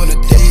you do in a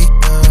day?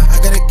 I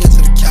gotta get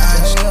to the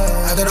cash.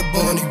 I gotta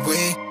bone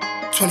anyway.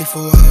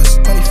 24 hours,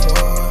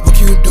 24. What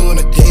can you do in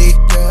a day?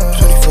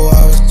 24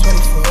 hours,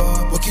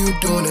 24. What can you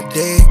do in a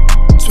day?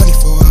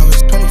 24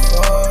 hours,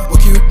 24. What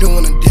can you do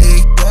in a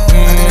day?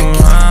 I gotta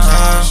get to the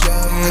cash. I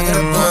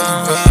gotta bone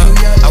anyway.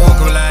 I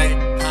woke up like,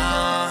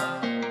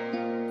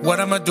 what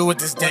I'ma do with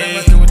this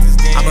day?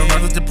 I'ma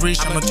run with the breach,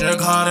 I'ma jerk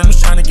hard and I'm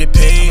trying to get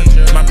paid.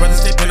 My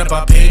brothers, they been up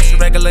our page.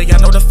 Regular, y'all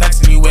know the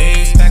facts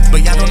anyways.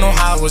 But y'all don't know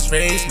how I was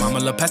raised. Mama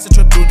love pass the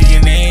trip through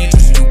DNA.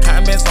 Just do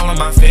cotton bands all on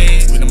my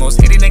face. We the most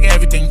hated nigga,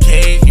 everything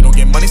cave. You don't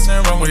get money,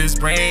 something wrong with his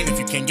brain. If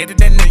you can't get it,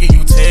 that nigga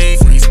you take.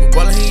 Freeze with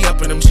Wayyy, he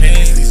up in them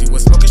chains. Easy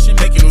with smoking shit,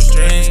 make you lose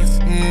strings.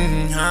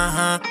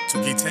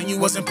 2K10, you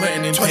wasn't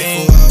putting in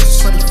pain. 24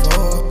 hours,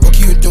 24. What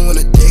can you do in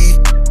a day?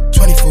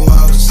 24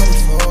 hours,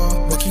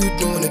 24. What can you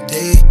do in a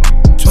day?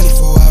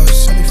 24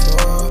 hours,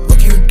 24. What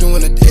can you do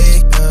in a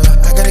day?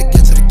 I gotta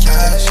get to the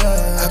cash.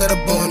 I gotta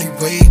bone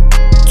anyway.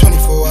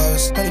 24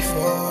 hours,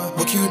 24.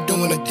 What can you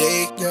do in a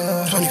day?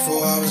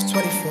 24 hours,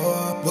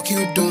 24. What can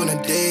you do in a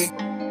day?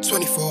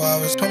 24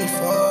 hours,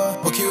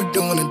 24. What can you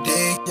do in a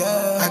day?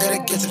 I gotta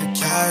get to the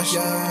cash.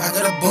 I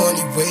gotta bone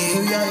anyway.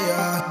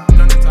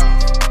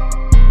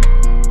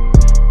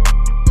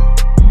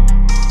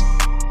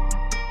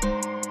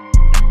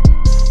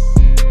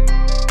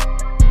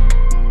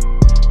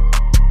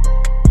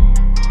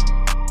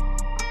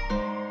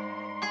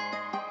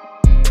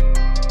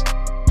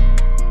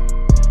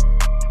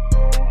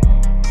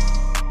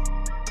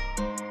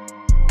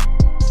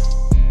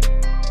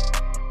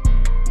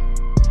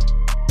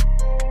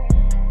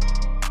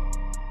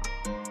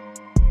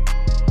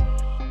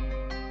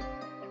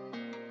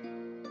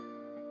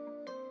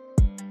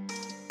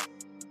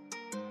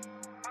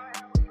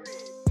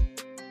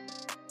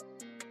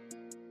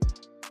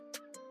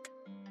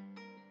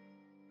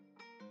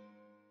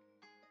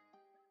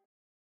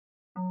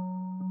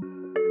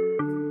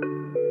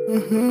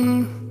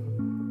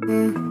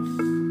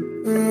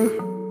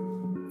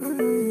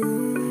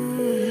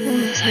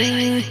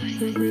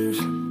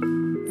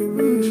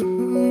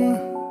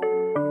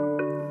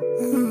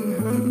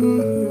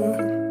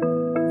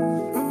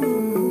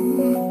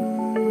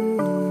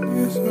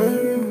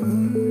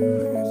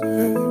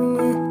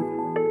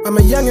 I'm a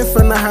youngin'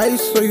 from the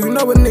heights, so you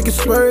know a nigga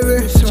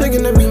swerving.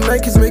 Checking every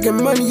night, cause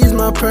making money is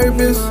my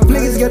purpose.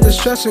 Niggas get the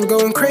stress and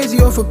going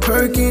crazy off of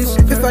Perkins.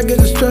 If I get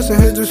the stress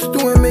and hit the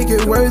stew and make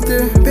it worth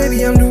it.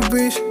 Baby, I'm Du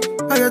Breesh,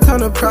 I got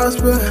time to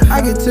prosper.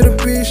 I get to the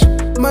beach,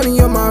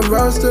 money on my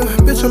roster.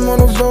 Bitch, I'm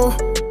on a roll,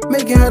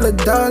 making hella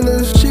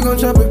dollars. She gon'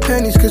 drop her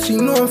pennies, cause she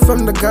know I'm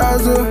from the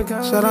Gaza.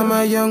 Shout out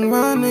my young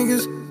wild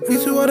niggas. We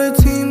two other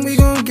team, we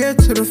gon' get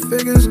to the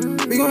figures.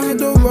 We gon' hit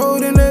the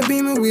road in that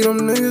beam and we them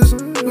niggas.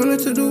 Doing it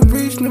to Du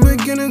Breesh, new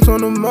beginnings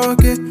on the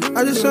market.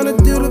 I just signed a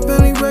deal to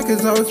Bentley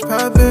Records, I was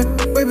poppin'.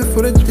 Way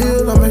before the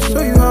deal, I'ma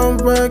show you how I'm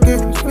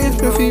rockin'. Me and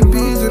Spiffy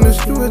B's in the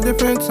stew at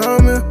different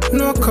timing. You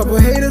know a couple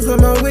haters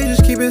on my way,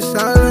 just keep it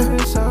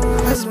silent.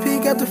 I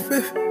speak at the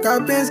fifth,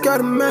 got bands,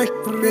 got a Mac.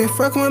 They ain't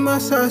fuckin' with my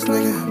size,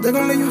 nigga, they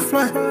gon' let you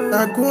fly.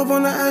 I grew up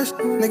on the ash,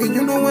 nigga,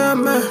 you know where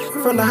I'm at.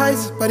 From the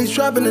heights, bodies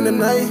dropping in the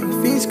night.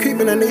 Fiends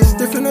creeping and they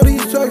stiffin' all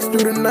these drugs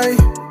through the night.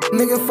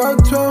 Nigga,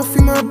 512,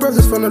 feed my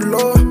brothers from the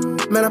law.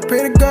 Man, I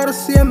pray to God to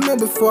see a meal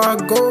before I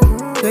go.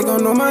 They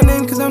gon' know my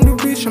name cause I'm Du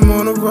Breesh, I'm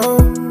on the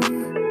road.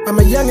 I'm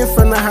a youngin'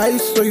 from the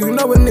heights, so you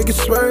know a nigga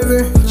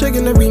swerving.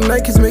 Checking every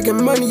night cause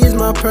making money is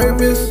my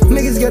purpose.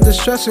 Niggas get the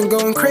stress and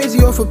going crazy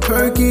off of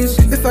Perkins.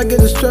 If I get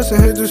the stress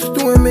and hit the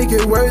stew and make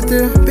it worth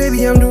it.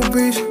 Baby, I'm Du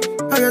Breesh,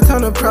 I got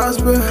time to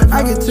prosper.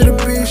 I get to the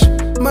beach,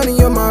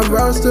 money on my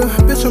roster.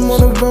 Bitch, I'm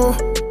on the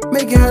road,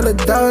 making hella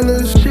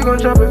dollars. She gon'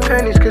 drop her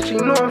pennies cause she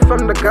know I'm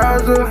from the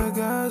Gaza.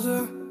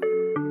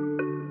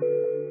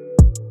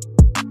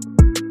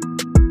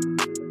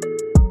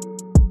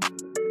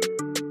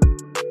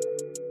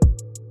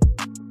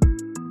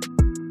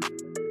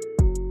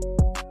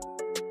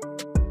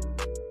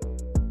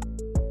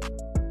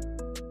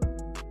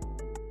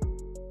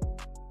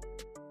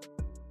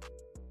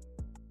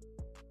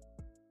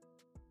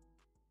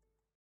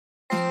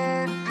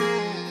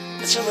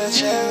 Bitch, I'm a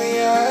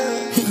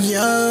champion.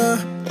 Yeah.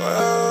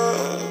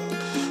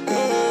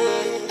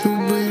 Du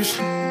Breesh.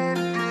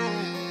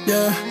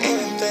 Yeah.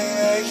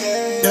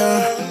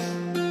 Yeah.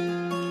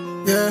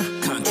 Yeah.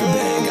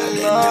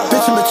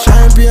 Bitch, I'm a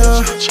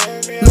champion.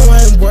 No,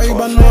 I ain't worried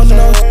about no one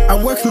else.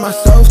 I work for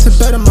myself to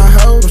better my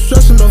health. I'm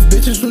stressing off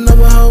bitches who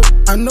never help.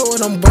 I know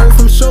what I'm worth,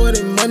 I'm sure it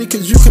ain't money,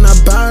 cause you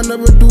cannot buy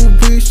another Du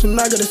Breesh.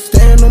 And I gotta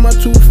stand on my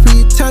 2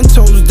 feet, 10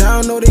 toes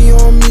down, know they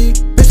on me.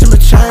 Bitch, I'm a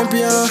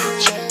champion.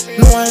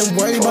 No, I ain't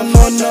worried about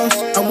no one else.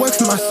 I work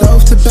for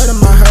myself to better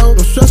my health.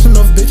 I'm stressing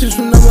off bitches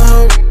who never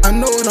help. I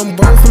know what I'm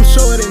worth, I'm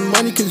sure it ain't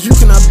money, cause you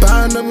cannot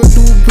buy another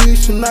Du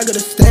Breesh. And I gotta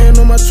stand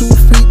on my 2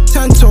 feet,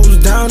 10 toes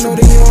down, know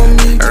they on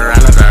me. I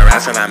love that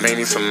rats and I may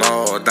need some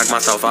more. Dug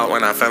myself out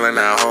when I fell in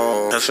that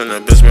hole. Touching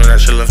the bitch, man,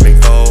 that shit left me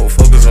cold.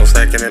 Focus on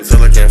stacking it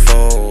till it can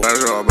fold.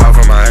 Pleasure about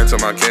from my head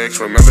to my kicks.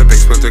 Remember Big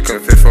Spliffted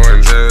couldn't fit 4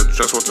 and jib.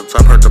 Just with the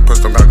top, hurt the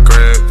pistol got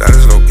grip. That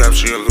is no cap,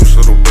 she a loose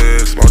little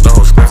bitch. Smoke the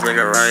whole spliff,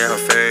 nigga, right in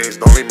her face.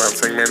 Don't leave my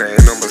thing, man, that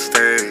ain't no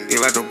mistake.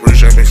 Eli Du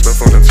Breesh and Big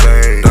Spliff on the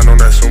tape. Done on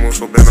that sumo,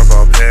 so been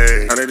about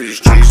pay. None of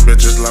these streets,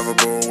 bitches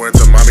lovable. Went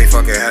to mommy,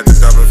 fucking had to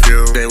double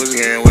few. They was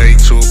getting way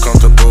too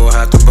comfortable.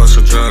 Had to bust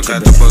a drug,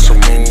 had to bust a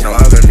move. No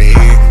other me,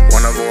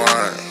 one of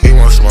one. He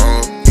want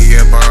smoke, he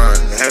get bun.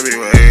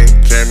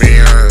 Heavyweight,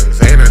 champions.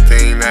 Ain't a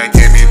thing that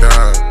can't be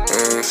done.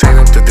 Same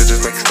up the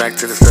digits, make it stack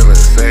to the ceilings.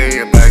 Say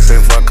your back,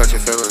 say fuck out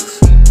your feelings.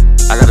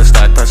 I gotta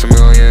stack past $1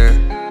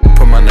 million.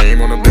 Put my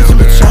name on the building.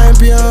 Bitch, I'm a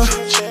champion.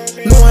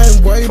 No, I ain't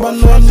worried about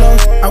no one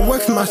else. I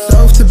work for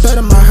myself to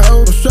better my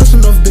health. I'm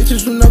stressing off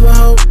bitches who never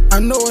help. I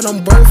know what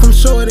I'm worth, I'm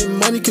sure it ain't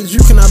money, cause you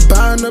cannot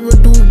buy another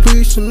Du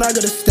Breesh. And I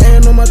gotta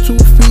stand on my 2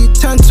 feet,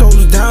 10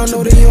 toes down,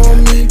 know they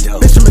on me.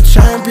 Bitch, I'm a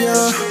champion.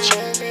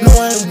 No,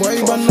 I ain't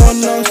worried about no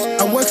one else.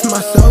 I work for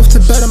myself to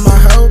better my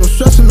health. I'm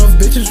stressing off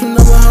bitches who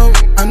never help.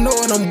 I know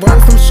what I'm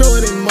worth, I'm sure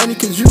it ain't money,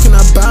 cause you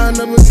cannot buy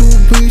another Du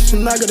Breesh.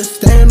 And I gotta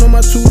stand on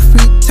my 2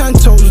 feet, 10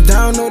 toes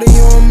down, know they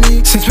on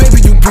me. Since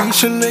baby Du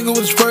Breesh, a nigga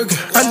was working.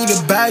 I need a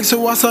bag,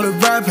 so I started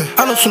rapping.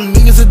 I know some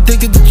niggas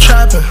addicted to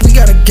trapping. We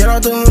gotta get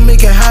out the hood,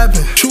 make it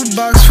happen.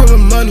 Shoebox full of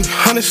money,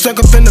 100 stuck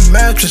up in the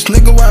mattress.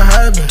 Nigga, what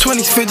happened?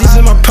 20s, 50s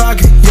in my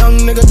pocket. Young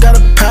nigga got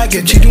a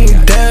package, he doing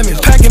damage.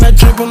 Packing that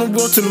drip on the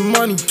road to the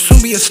money.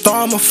 Soon be a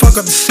star, I'ma fuck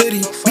up the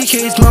city.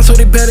 BK's mom, so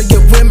they better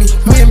get with me.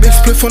 Me and Big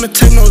Spliff on the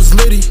techno is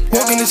litty.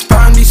 Walking this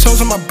spot and these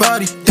hoes on my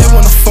body. They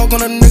wanna fuck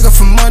on a nigga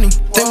for money.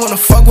 They wanna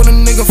fuck with a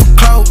nigga for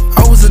clout.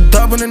 I was a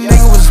dub and a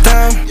nigga was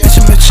down. Bitch,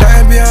 I'm a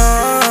champion.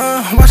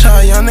 Watch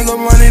how y'all nigga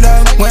run it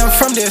up. Where I'm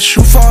from, they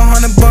shoot for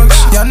 $100 bucks.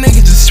 Y'all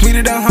niggas is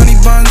sweeter than honey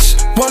buns.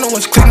 Wanna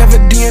what's clean, never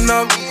D'ing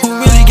up. Who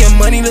really get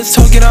money, let's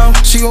talk it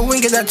out. She go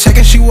wink at that check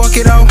and she walk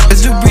it out.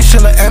 It's Du Breesh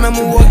till an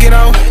animal walk it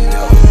out.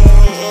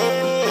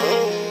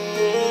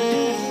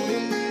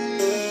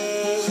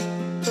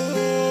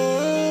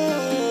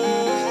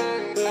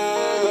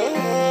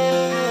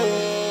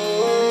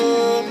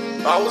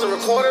 I was a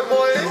recorded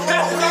boy.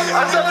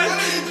 I tell you,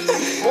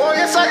 boy,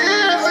 yes I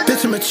am.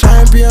 Bitch, I'm a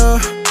champion.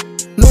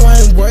 No,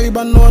 I ain't worried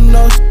about no one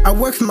else. I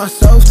work for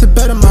myself to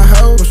better my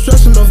health. I'm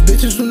stressing off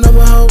bitches who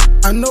never help.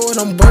 I know what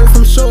I'm worth,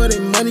 I'm sure it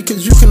ain't money,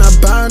 cause you cannot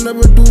buy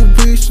another Du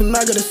Breesh. And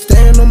I gotta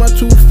stand on my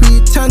 2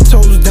 feet, 10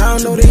 toes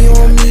down, know they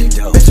on me.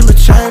 Bitch, I'm a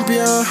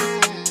champion.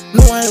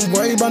 No, I ain't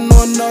worried about no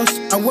one else.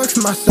 I work for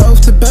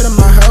myself to better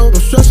my health.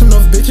 I'm stressing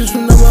off bitches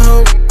who never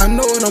help. I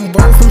know what I'm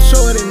worth, I'm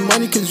sure it ain't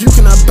money, cause you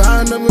cannot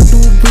buy another Du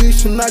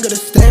Breesh. And I gotta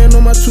stand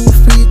on my 2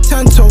 feet,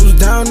 10 toes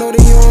down, know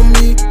they on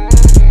me.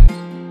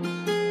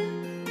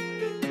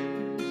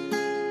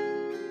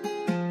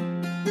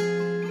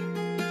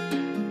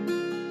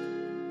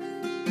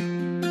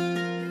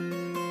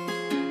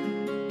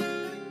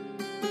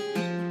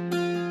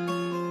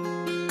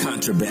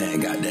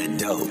 Contraband got that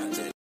dope.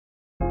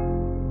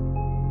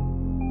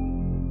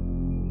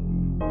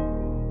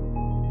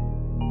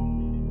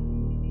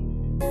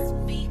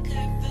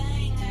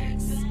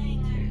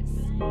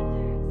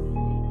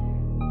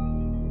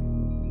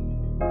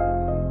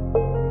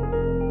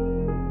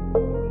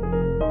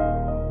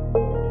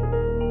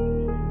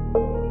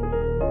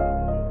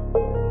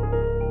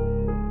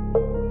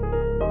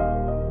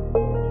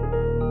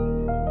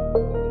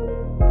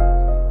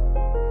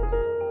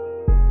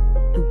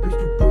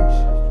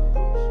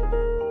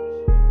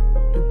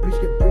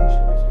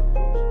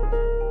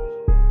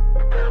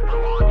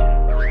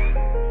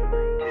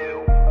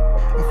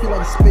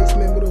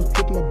 Spaceman with those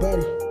drip in my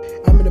body.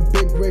 I'm in a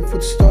big grape with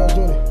the stars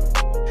on it.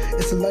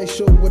 It's a light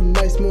show with a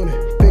nice morning.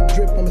 Big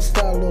drip, I'm a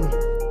style on it.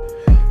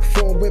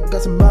 Phone whip,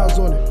 got some miles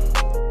on it.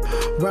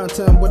 Round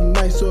time with a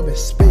nice orbit.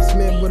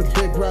 Spaceman with a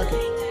big rocket.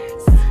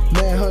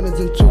 Mad hundreds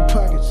in 2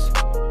 pockets.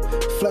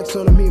 Flex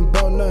on him, he ain't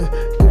bout nothing.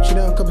 Gucci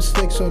down, couple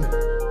snakes on it.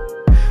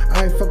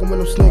 I ain't fucking with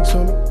no snakes,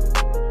 homie.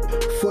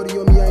 40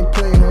 on me, I ain't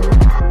playing, homie.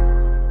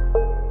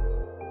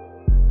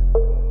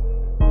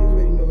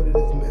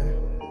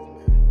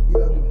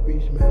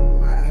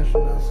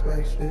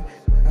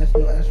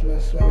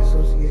 Astronaut Swag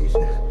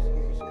Association.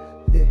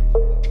 Yeah.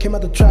 Came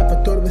out the trap,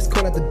 I thought it was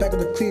cold at the back of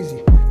the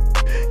Cleasy.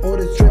 All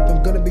this drip,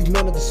 I'm gonna be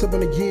known as the sip on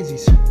the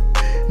Yeezys.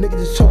 Niggas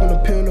just choking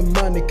the pain on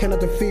the mind, they cannot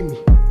defeat me.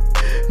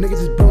 Niggas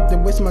just broke, they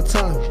wasting my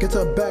time. Get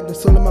to a bag,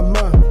 that's all in my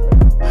mind.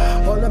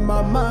 All in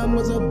my mind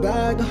was a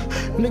bag.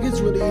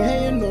 Niggas really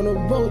hating on the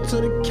road to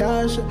the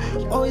cash.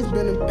 Always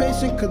been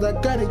impatient cause I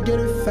gotta get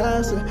it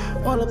faster.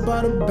 All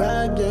about a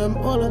bag, yeah, I'm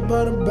all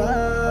about a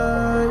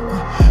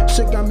bag.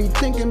 Shit got me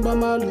thinking about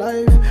my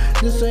life.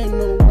 This ain't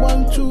no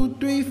 1, 2,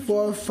 3,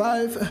 4,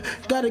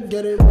 5. Gotta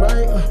get it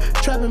right.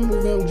 Trapping,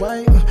 moving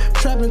white.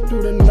 Trapping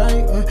through the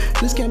night.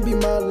 This can't be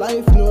my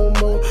life no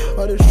more.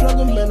 All the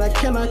struggle, man, I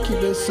cannot keep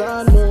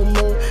inside no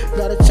more.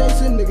 Gotta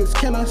chase it, niggas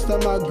cannot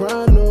stop my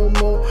grind no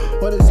more.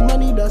 All this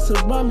money that's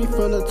around me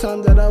from the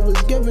time that I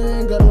was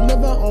given. Gotta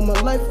live out all my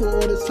life for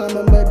all this time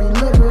I might be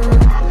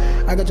living.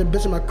 I got your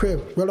bitch in my crib,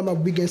 roll up my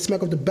weekend,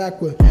 smack off the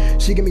backwood.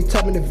 She give me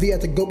top in the V, I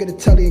had to go get a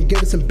telly and give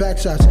her some back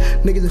shots.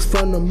 Niggas is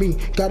frontin' on me,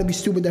 gotta be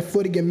stupid, that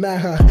 40 get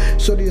mad high.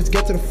 Shorty just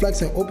get to the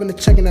flexin', open the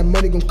check and that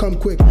money gon' come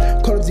quick.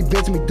 Call up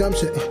Z-Benz me dumb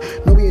shit,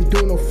 no we ain't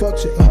doing no fuck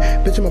shit.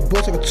 Bitch I'm a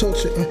boss, I can talk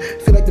shit,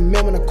 feel like the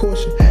man when I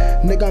caution.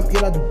 Nigga I'm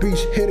Eli Du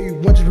Breesh, hater you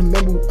want, just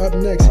remember who up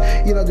next.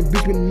 Eli Du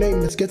Breesh be the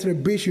name, let's get to the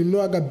breach, you know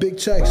I got big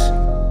checks.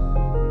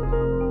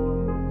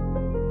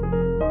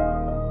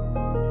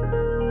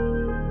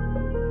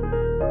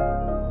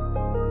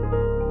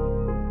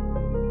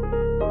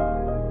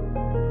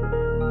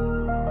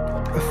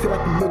 I feel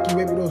like the Milky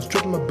Way with those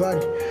drip in my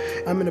body.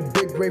 I'm in a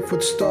big grave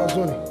with the stars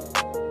on it.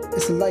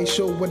 It's a light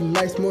show with a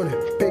nice morning.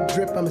 Big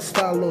drip, I'm a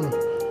style on it.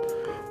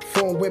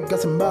 Phone whip,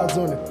 got some miles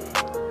on it.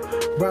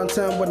 Round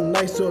town with a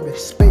nice orbit.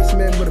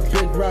 Spaceman with a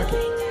big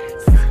rocket.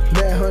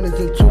 Mad hundreds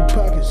in 2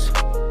 pockets.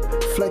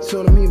 Flex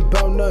on me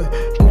about nothing.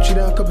 Gucci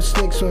down, couple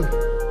snakes on me.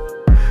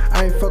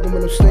 I ain't fucking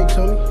with no snakes,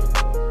 homie.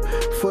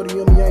 40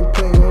 on me, I ain't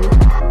playing, homie.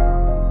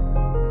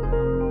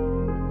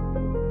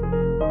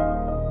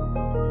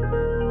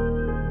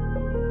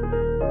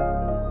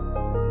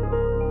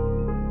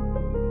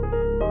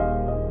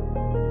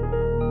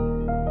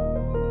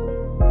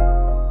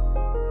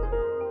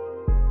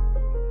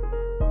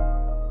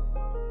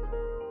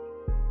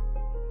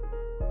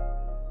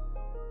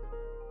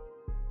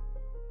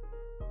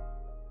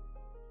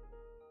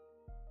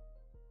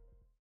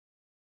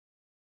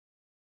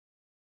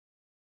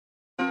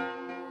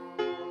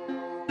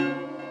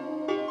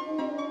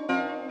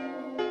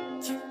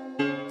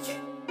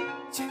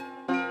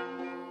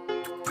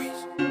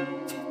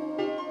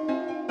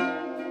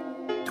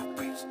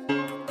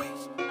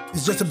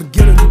 It's just a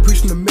beginning, you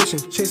preaching the mission.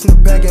 Chasing the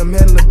bag and I'm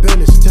handling the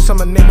business. Just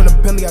on my name on the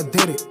Bentley, I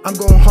did it. I'm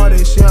going harder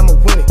this year, I'ma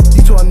win it.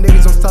 These 2 our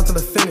niggas don't stop till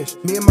the finish.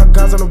 Me and my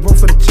guys on the road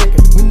for the chicken.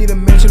 We need a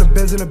mansion, a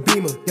Benz and a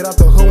Beamer. Get out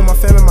the hood with my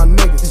family, my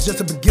niggas. It's just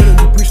a beginning,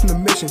 you preaching the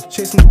mission.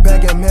 Chasing the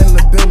bag and I'm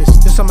handling the business.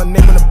 Just on my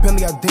name on the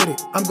Bentley, I did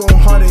it. I'm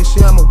going harder this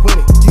year, I'ma win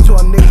it. These 2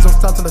 our niggas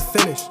don't stop till the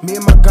finish. Me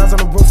and my guys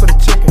on the road for the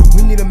chicken.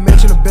 We need a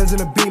mansion, a Benz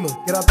and a Beamer.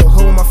 Get out the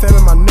hood with my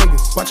family, my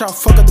niggas. Watch out,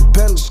 fuck up the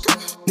Bentley.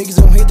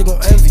 Niggas gon' hate, they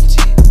gon' envy.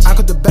 I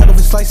cut the back of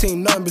his slice,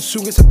 ain't nothing but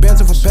soon gets a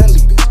Benz for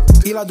Bentley.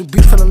 Eli Du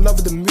Breesh fell in love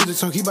with the music,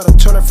 so he bout to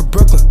turn up for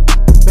Brooklyn.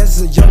 Benz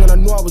is a young and I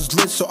knew I was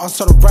lit, so I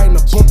started writing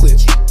a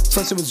booklet.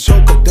 First it was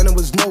Joker, then it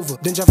was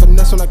Nova. Then Jeff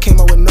Finesse when I came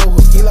out with no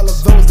hook. Eli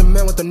Lavelle was the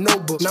man with the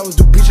notebook. Now it's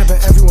Du Breesh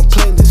having everyone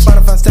playlist.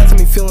 Spotify stats had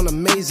me feeling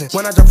amazing.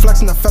 When I dropped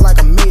Flexin, I felt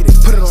like I made it.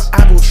 Put it on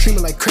Apple,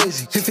 streaming like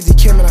crazy.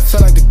 50K man, I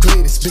felt like the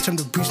greatest. Bitch I'm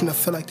Du Breesh and I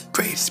feel like the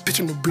greatest. Bitch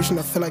I'm Du Breesh and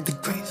I feel like the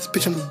greatest.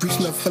 Bitch I'm Du Breesh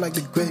and I feel like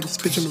the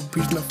greatest. Bitch I'm Du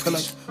Breesh and I feel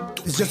like.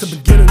 It's just a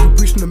beginning, Du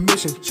Breesh the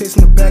mission.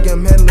 Chasing the bag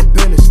and I'm handling the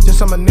business. Just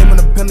on my name on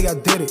the Bentley, I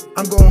did it.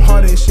 I'm going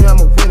harder this year,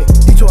 I'ma win it.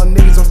 These 2 our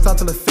niggas don't stop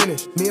till the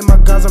finish. Me and my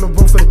guys on the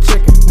road for the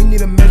chicken. We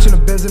need a mansion, a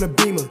Benz and a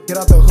Beamer. Get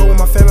out the hood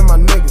with my family, my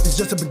niggas. It's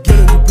just a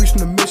beginning, Du Breesh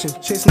the mission.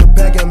 Chasing the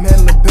bag and I'm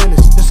handling the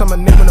business. Just on my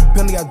name on the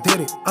Bentley, I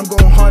did it. I'm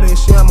going harder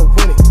this year, I'ma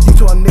win it.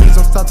 These 2 our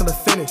niggas don't stop till the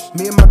finish.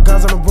 Me and my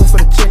guys on the road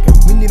for the chicken.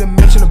 We need a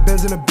mansion, a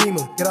Benz and a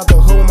Beamer. Get out the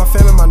hood with my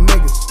family, my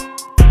niggas.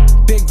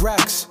 Big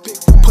racks,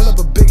 pull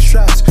up a big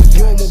straps.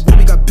 You don't want what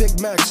we got Big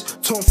Macs.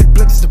 2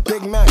 blicks is the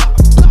Big Mac.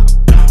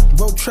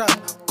 Road trap,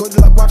 go to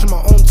like watching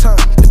my own time.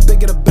 The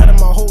bigger the better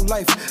my whole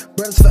life.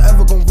 Brothers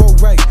forever gon' roll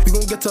right. We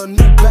gon' get to a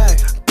new bag.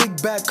 Big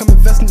bag, come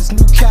invest in this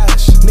new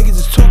cash. Niggas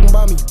is talking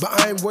about me, but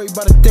I ain't worried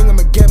about a thing,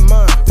 I'ma get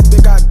mine. The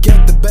bigger I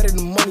get, the better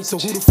the money. So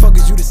who the fuck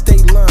is you to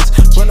state lines?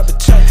 Run up a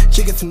check,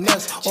 chicken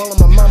finesse. All on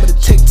my mama to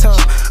take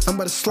time. I'm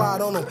about to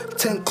slide on them,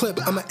 10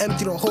 clip. I'ma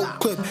empty the whole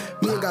clip.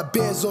 Me ain't got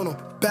bands on them.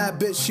 Bad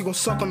bitch, she gon'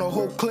 suck on the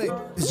whole clip.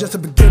 It's just a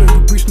beginning,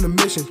 Du Breesh the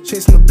mission.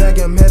 Chasing the bag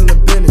and I'm handling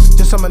the business.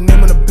 Just on my name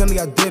on the Bentley,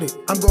 I did it.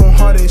 I'm going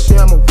harder this year,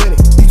 I'ma win it.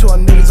 These 2 our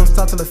niggas don't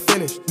stop till the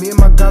finish. Me and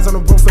my guys on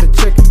the road for the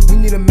chicken. We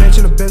need a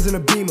mansion, a Benz and a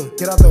Beamer.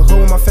 Get out the hood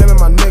with my family,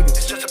 my niggas.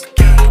 It's just a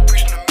beginning, Du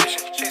Breesh the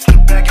mission. Chasing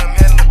the bag and I'm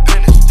handling the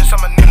business. Just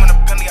on my name on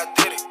the Bentley, I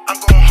did it. I'm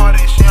going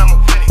harder this year,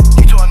 I'ma win it.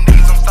 These 2 our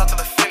niggas don't stop till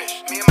the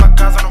finish. Me and my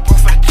guys on the road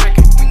for the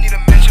chicken. We need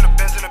a mansion, a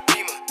Benz and a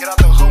Beamer. Get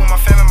out the hood with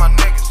my family, my niggas.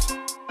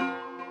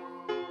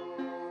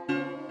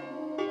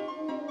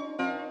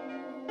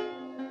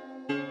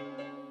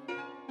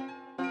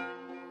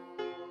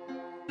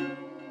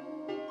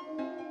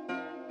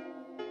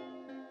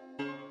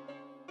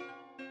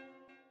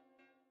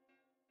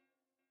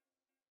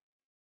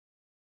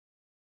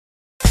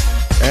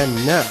 And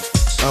now,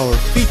 our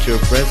feature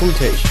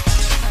presentation.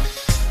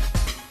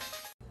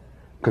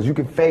 Because you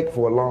can fake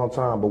for a long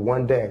time, but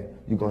one day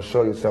you're going to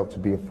show yourself to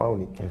be a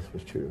phony. That's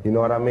what's true. You know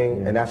what I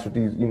mean? Yeah. And that's what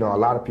these, a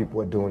lot of people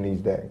are doing these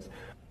days.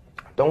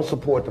 Don't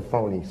support the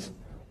phonies.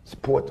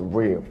 Support the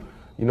real.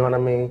 You know what I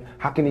mean?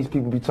 How can these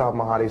people be talking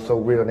about how they so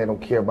real and they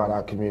don't care about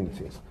our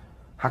communities?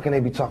 How can they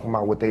be talking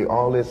about what they,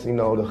 all this, the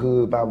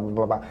hood, blah,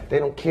 blah, blah, blah. They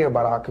don't care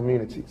about our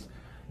communities.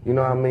 You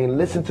know what I mean?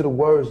 Listen to the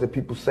words that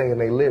people say in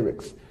their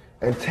lyrics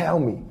and tell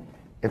me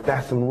if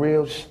that's some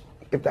real,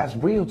 if that's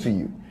real to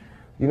you.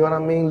 You know what I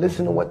mean?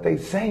 Listen to what they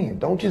saying.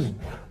 Don't just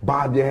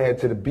bob your head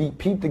to the beat.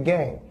 Peep the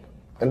game.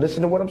 And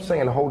listen to what I'm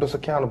saying and hold us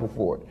accountable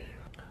for it.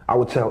 I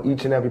would tell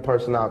each and every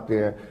person out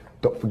there,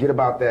 don't forget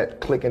about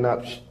that clicking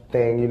up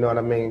thing, you know what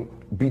I mean?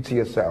 Be to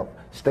yourself.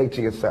 Stay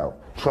to yourself.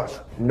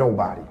 Trust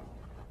nobody.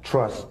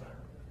 Trust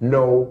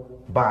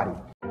nobody.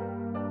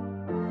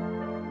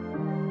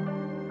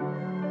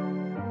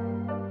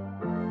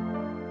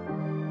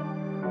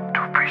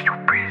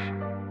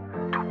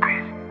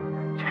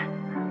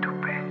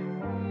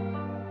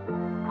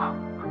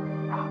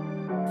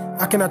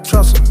 I cannot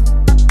trust them.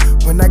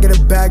 When I get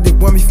a bag, they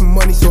want me for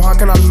money, so how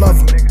can I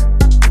love them?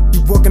 We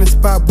walk in the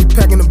spot, we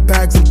packing the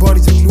bags and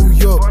bodies in New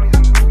York.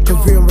 Cause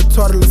we ain't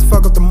retarded, let's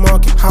fuck up the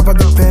market. How about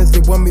the Benz,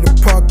 they want me to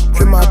park.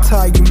 Trim my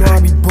tie, you know I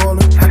be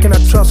ballin'. How can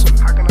I trust them?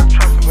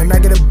 When I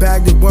get a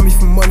bag, they want me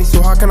for money,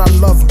 so how can I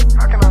love them?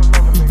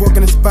 We walk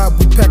in the spot,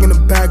 we packing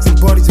the bags and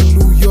bodies in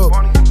New York.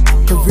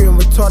 Cause we ain't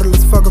retarded,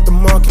 let's fuck up the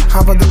market.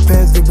 How about the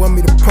Benz, they want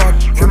me to park.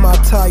 Trim my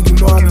tie, you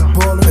know I be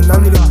ballin'. And I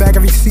need a bag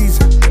every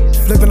season.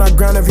 Flipping our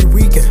ground every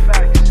weekend.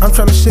 I'm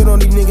tryna shit on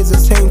these niggas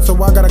that's tame, so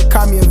I gotta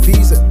cop me a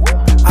visa.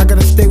 I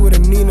gotta stay with a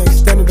Nina,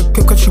 extended the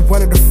pimp cause she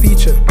wanted a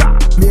feature.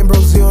 Me and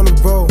Rosie on the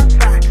road,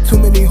 too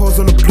many hoes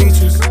on the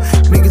bleachers.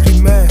 Niggas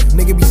be mad,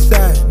 nigga be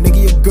sad,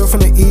 nigga your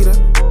girlfriend a eater.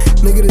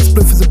 Nigga this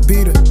spliff is a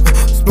beater.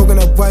 Smoking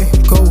that white,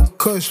 gold,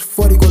 kush,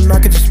 40 gon'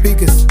 knock at your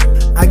speakers.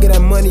 I get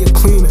that money a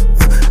cleaner.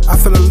 I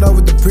fell in love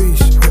with the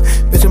Breesh.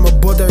 Bitch, I'm a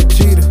boy that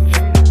cheater.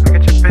 I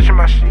get your bitch in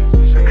my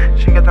sheet.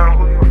 She got down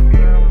Julio feet.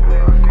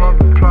 I go up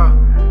the plug.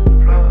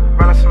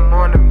 Running some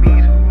more in the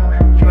meter.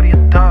 Shorty a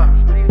dog.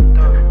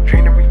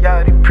 Dream the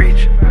reality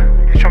preacher.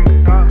 They show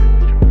me dog.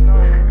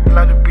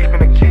 Eli Du Breesh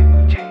been a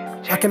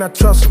kid. How can I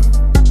trust them?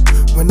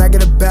 When I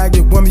get a bag,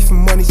 they want me for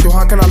money, so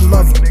how can I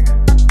love them?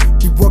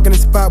 We walk in the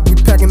spot, we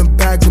packing the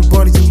bags and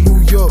bodies in New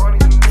York.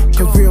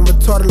 Cause we ain't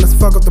retarded, let's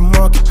fuck up the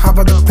market. How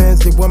about the Benz,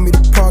 they want me to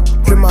park.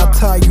 Trim my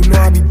tie, you know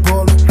I be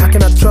ballin'. How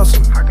can I trust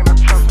them?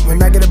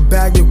 When I get a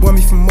bag, they want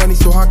me for money,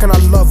 so how can I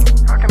love them?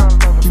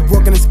 We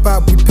walk in the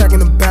spot, we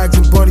packing the bags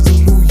and bodies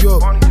in New York.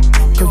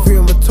 Cause we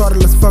ain't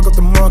retarded, let's fuck up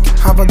the market.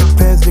 How about the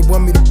Benz, they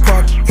want me to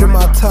park. Trim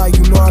my tie,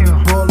 you know I be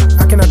ballin'.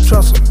 How can I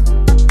trust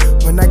them?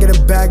 When I get a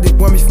bag, they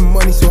want me for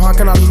money, so how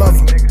can I love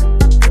them?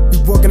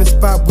 We walk in the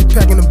spot, we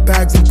packing the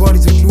bags and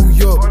bodies in New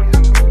York.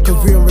 Cause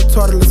we ain't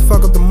retarded, let's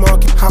fuck up the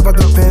market. How about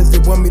the Benz, they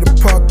want me to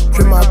park.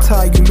 Trim my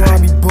tie, you know I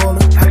be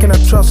ballin'. How can I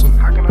trust them?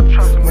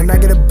 When I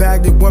get a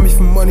bag, they want me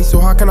for money, so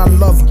how can I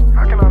love them?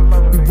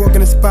 We walk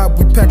in the spot,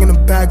 we packing the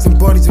bags and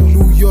bodies in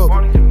New York.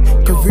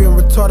 Cause we ain't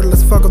retarded,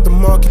 let's fuck up the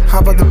market. How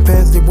about the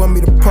Benz, they want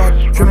me to park.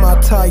 Trim my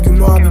tie, you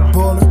know I be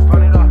ballin'.